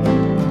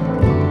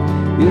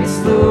 It's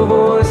the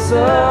voice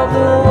of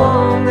the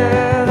one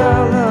that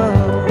I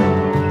love.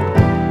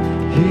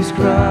 He's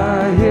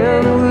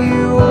crying, will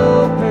you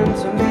open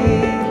to me?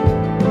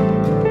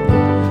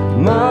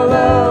 My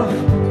love,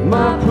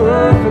 my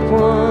perfect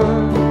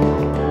one.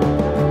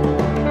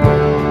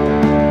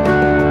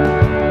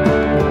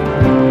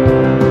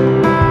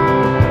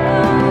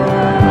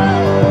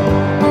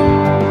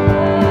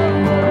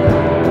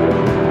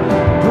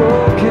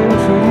 Broken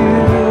for you.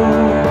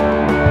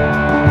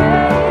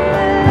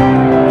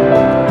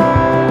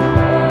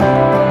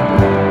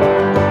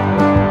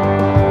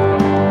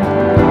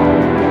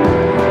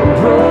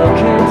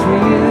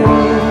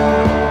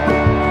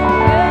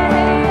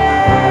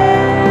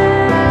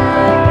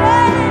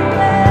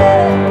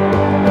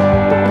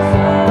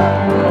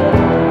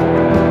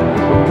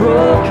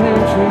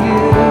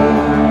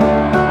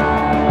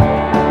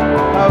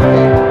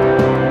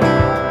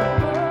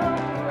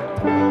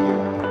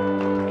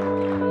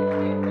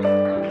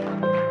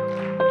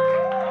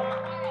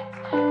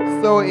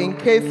 So, in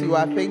case you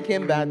are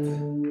thinking that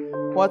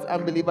what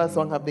unbeliever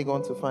song have they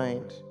gone to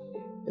find?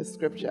 It's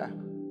scripture.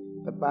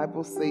 The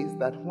Bible says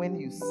that when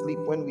we sleep,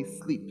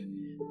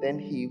 then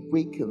He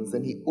wakens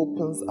and He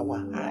opens our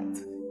heart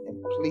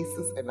and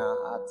places in our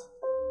heart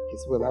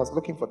His will. I was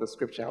looking for the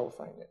scripture, I will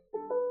find it.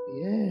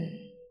 Yeah.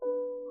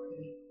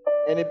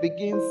 And it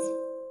begins.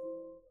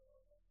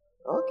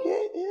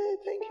 Okay, yeah,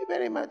 thank you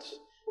very much.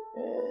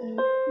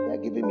 You're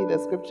giving me the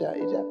scripture,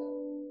 Ija.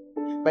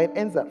 But it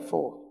ends at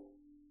 4.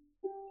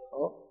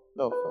 Oh,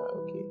 no, 5,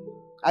 okay.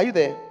 Are you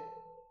there?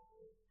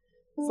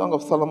 Song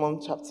of Solomon,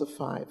 chapter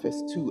 5,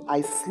 verse 2.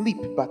 I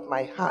sleep, but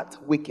my heart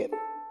waketh.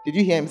 Did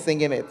you hear him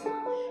singing it?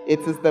 It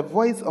is the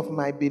voice of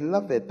my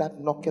beloved that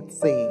knocketh,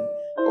 saying,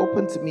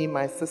 open to me,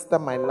 my sister,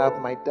 my love,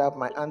 my dove,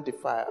 my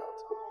undefiled.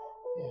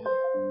 Yeah.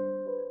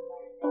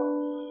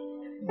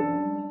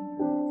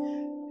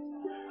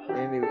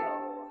 Anyway,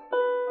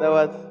 that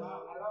was.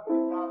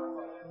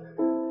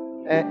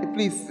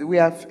 Please, we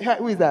have.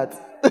 Who is that?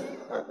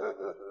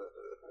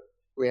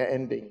 We are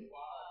ending.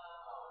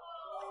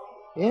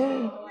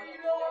 Yeah.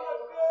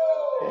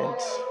 And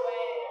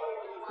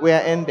we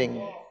are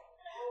ending.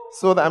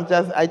 So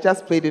that I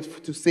just played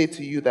it to say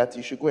to you that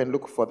you should go and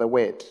look for the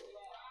word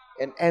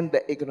and end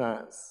the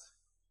ignorance.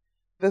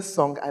 This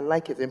song, I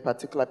like it in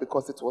particular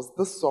because it was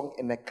this song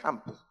in a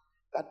camp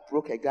that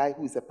broke a guy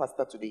who is a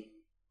pastor today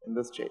in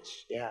this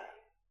church. Yeah,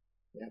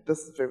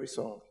 this very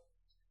song.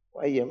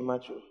 Why you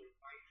macho?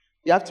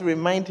 You have to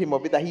remind him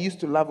of it, that he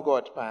used to love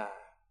God.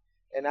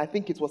 And I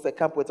think it was a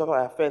camp we're talking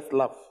about our first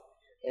love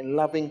and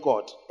loving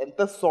God. And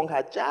this song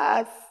had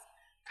just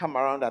come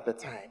around at the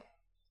time.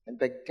 And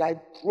the guy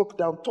broke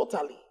down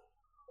totally.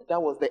 That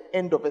was the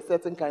end of a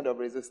certain kind of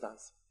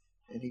resistance.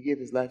 And he gave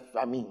his life,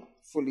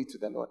 fully to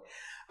the Lord.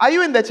 Are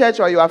you in the church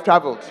or you have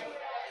traveled?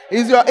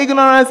 Is your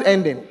ignorance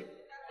ending?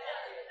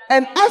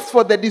 And as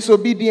for the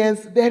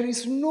disobedience, there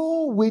is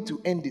no way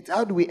to end it.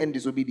 How do we end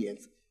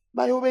disobedience?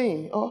 By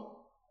obeying. Oh.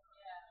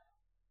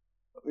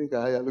 Look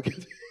at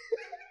it.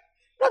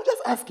 I'm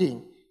just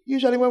asking.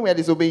 Usually when we are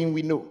disobeying,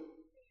 we know.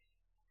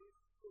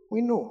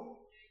 We know.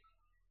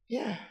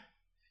 Yeah.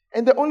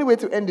 And the only way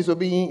to end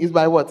disobeying is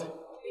by what?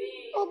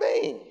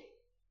 Obeying.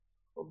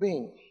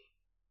 Obeying.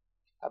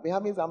 I've been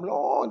having some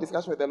long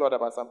discussion with the Lord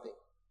about something.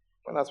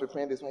 When I was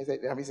preparing this one, he said,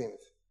 have you seen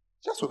it?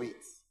 Just obey it.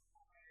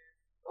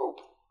 Oh,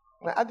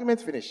 my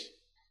argument finished.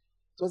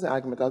 It was an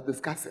argument I was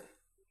discussing.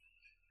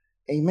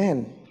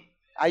 Amen.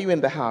 Are you in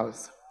the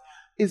house?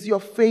 Is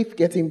your faith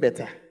getting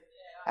better?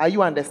 Are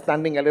you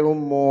understanding a little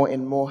more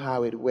and more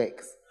how it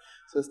works?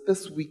 So it's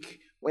this week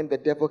when the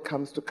devil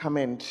comes to come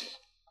and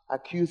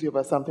accuse you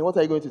about something, what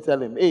are you going to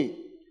tell him? Hey,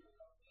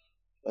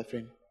 my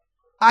friend,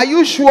 are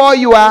you sure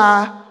you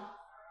are?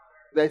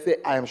 They say,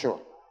 I am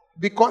sure.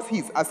 Because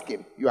he's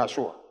asking, you are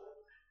sure.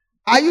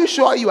 Are you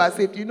sure you are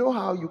saved? You know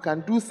how you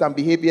can do some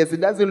behaviors,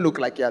 it doesn't look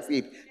like you are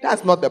saved.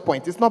 That's not the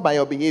point. It's not by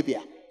your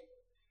behavior.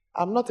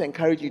 I'm not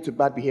encouraging you to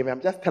bad behavior.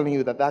 I'm just telling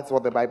you that that's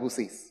what the Bible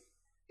says.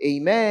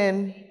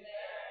 Amen.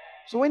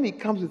 So when he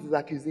comes with his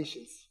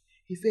accusations,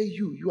 he says,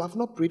 you have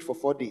not prayed for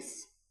 4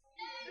 days.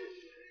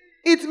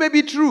 It may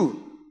be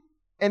true.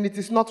 And it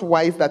is not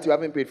wise that you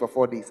haven't prayed for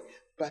 4 days.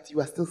 But you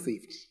are still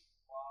saved.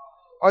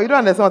 Or you don't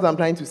understand what I'm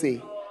trying to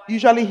say.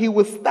 Usually he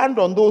will stand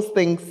on those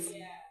things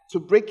to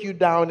break you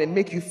down and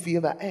make you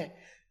feel that,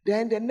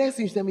 Then the next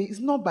thing you tell me, it's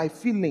not by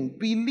feeling.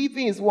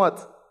 Believing is what?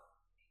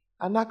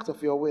 An act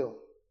of your will.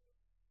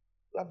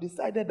 You have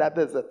decided that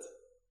is it.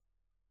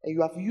 And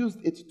you have used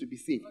it to be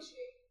saved.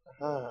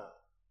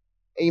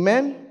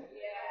 Amen?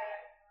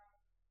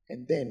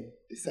 And then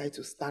decide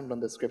to stand on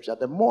the scripture.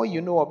 The more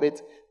you know of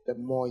it, the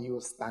more you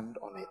will stand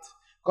on it.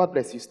 God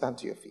bless you. Stand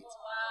to your feet.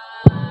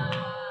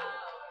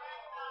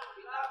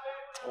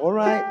 All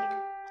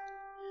right.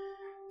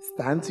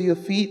 Stand to your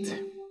feet.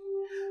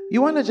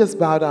 You want to just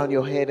bow down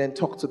your head and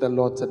talk to the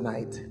Lord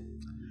tonight.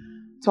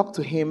 Talk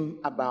to him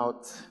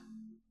about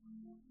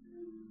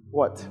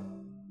what?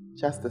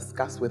 Just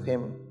discuss with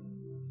him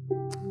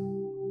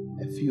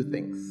a few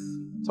things.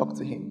 Talk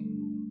to him.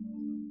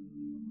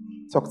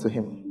 Talk to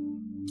him.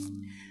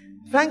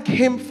 Thank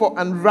him for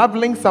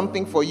unraveling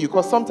something for you,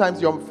 because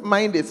sometimes your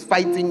mind is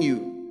fighting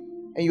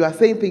you and you are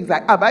saying things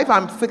like, but if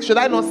I'm sick, should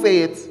I not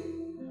say it?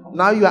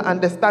 Now you are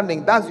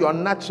understanding. That's your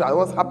natural.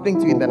 What's happening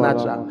to you in the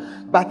natural.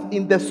 But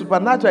in the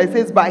supernatural, it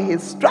says, by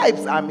his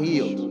stripes I'm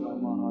healed.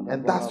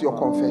 And that's your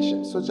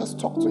confession. So just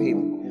talk to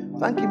him.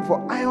 Thank him for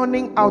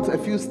ironing out a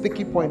few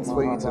sticky points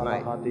for you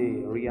tonight. Thank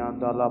you.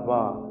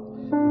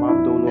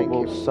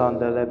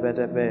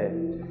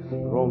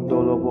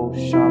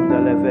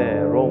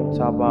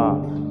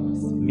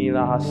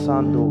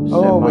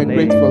 Oh, we're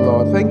grateful,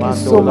 Lord. Thank you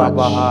so much.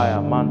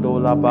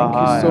 Thank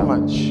you so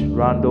much.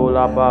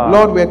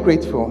 Lord, we're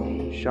grateful.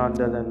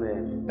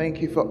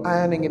 Thank you for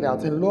ironing it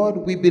out. And Lord,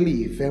 we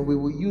believe, and we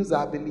will use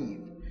our belief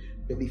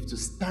to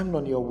stand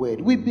on your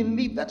word. We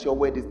believe that your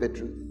word is the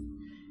truth.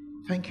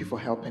 Thank you for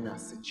helping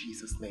us in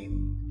Jesus'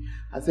 name.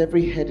 As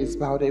every head is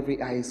bowed,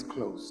 every eye is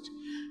closed.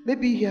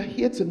 Maybe you're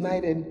here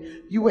tonight and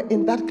you were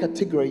in that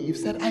category. You've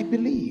said, I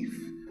believe.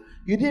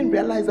 You didn't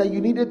realize that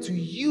you needed to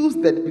use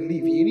that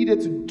belief. You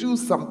needed to do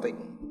something.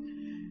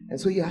 And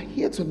so you're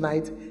here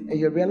tonight and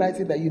you're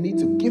realizing that you need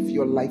to give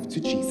your life to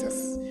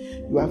Jesus.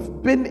 You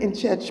have been in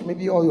church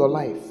maybe all your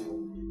life,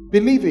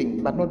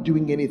 believing but not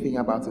doing anything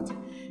about it.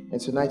 And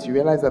tonight you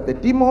realize that the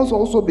demons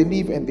also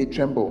believe and they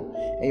tremble.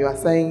 And you are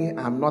saying,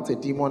 I'm not a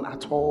demon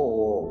at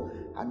all.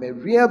 I'm a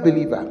real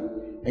believer.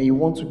 And you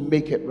want to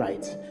make it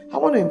right. I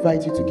want to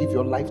invite you to give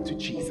your life to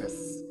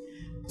Jesus.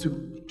 To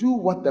do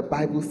what the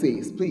Bible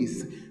says.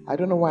 Please, I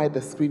don't know why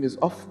the screen is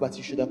off, but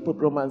you should have put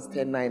Romans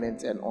 10:9 and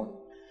 10 on.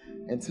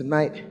 And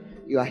tonight,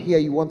 you are here,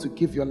 you want to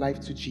give your life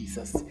to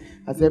Jesus.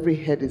 As every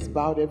head is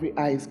bowed, every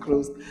eye is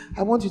closed,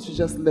 I want you to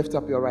just lift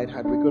up your right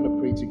hand. We're going to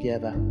pray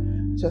together.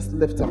 Just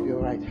lift up your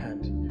right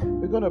hand.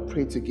 We're going to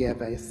pray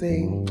together. You're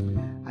saying,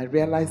 I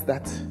realize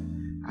that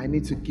I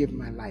need to give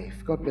my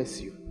life. God bless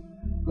you.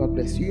 God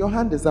bless you. Your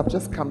hand is up.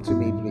 Just come to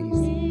me,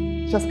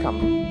 please. Just come.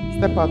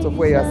 Step out of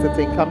where you're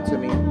sitting. Come to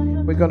me.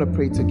 We're going to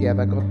pray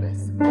together. God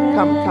bless.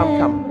 Come.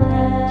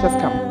 Just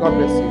come. God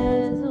bless you.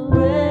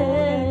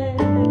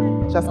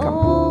 Just come.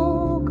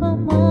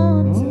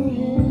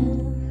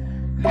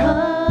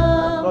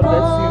 God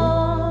bless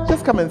you.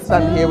 Just come and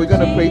stand here. We're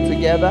going to pray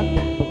together.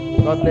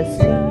 God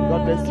bless you.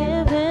 God bless you.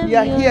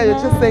 Yeah, here you're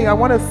just saying, I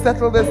want to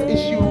settle this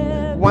issue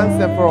once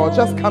and for all.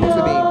 Just come to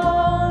me.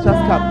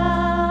 Just come.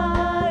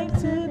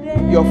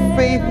 Your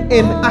faith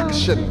in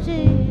action.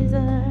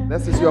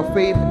 This is your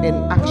faith in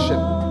action.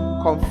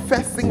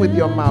 Confessing with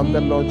your mouth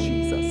the Lord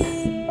Jesus.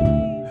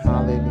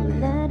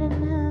 Hallelujah.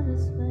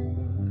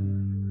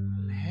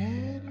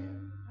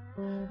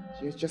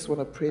 You just want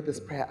to pray this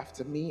prayer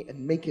after me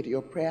and make it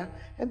your prayer.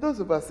 And those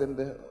of us in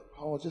the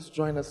hall, just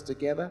join us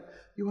together.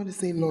 You want to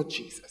say, Lord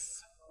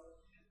Jesus,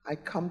 I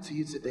come to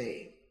you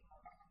today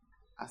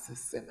as a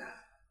sinner.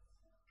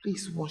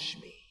 Please wash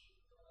me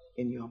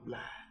in your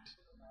blood.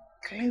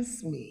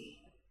 Cleanse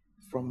me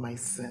from my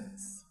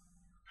sins.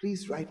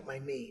 Please write my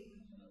name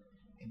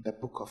in the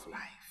book of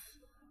life.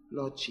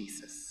 Lord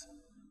Jesus,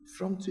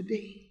 from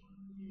today,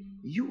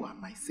 you are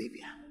my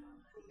Savior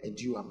and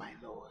you are my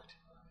Lord.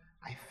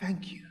 I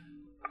thank you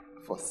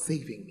for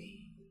saving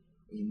me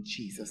in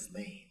Jesus'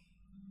 name.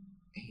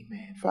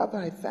 Amen. Father,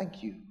 I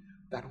thank you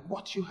that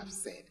what you have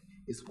said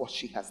is what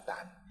she has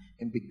done.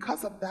 And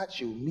because of that,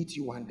 she will meet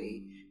you one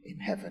day in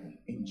heaven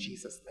in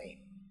Jesus' name.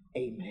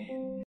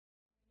 Amen.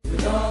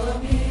 With all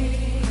of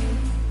me,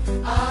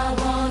 I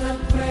want to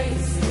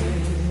praise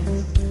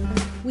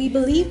you. We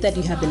believe that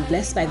you have been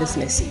blessed by this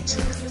message.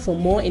 For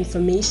more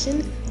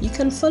information, you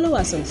can follow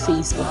us on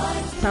Facebook,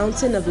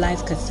 Fountain of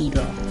Life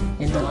Cathedral,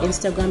 and on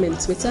Instagram and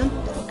Twitter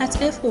at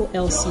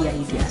FOLC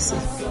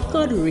Ayeduase.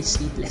 God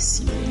richly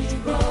bless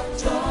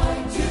you.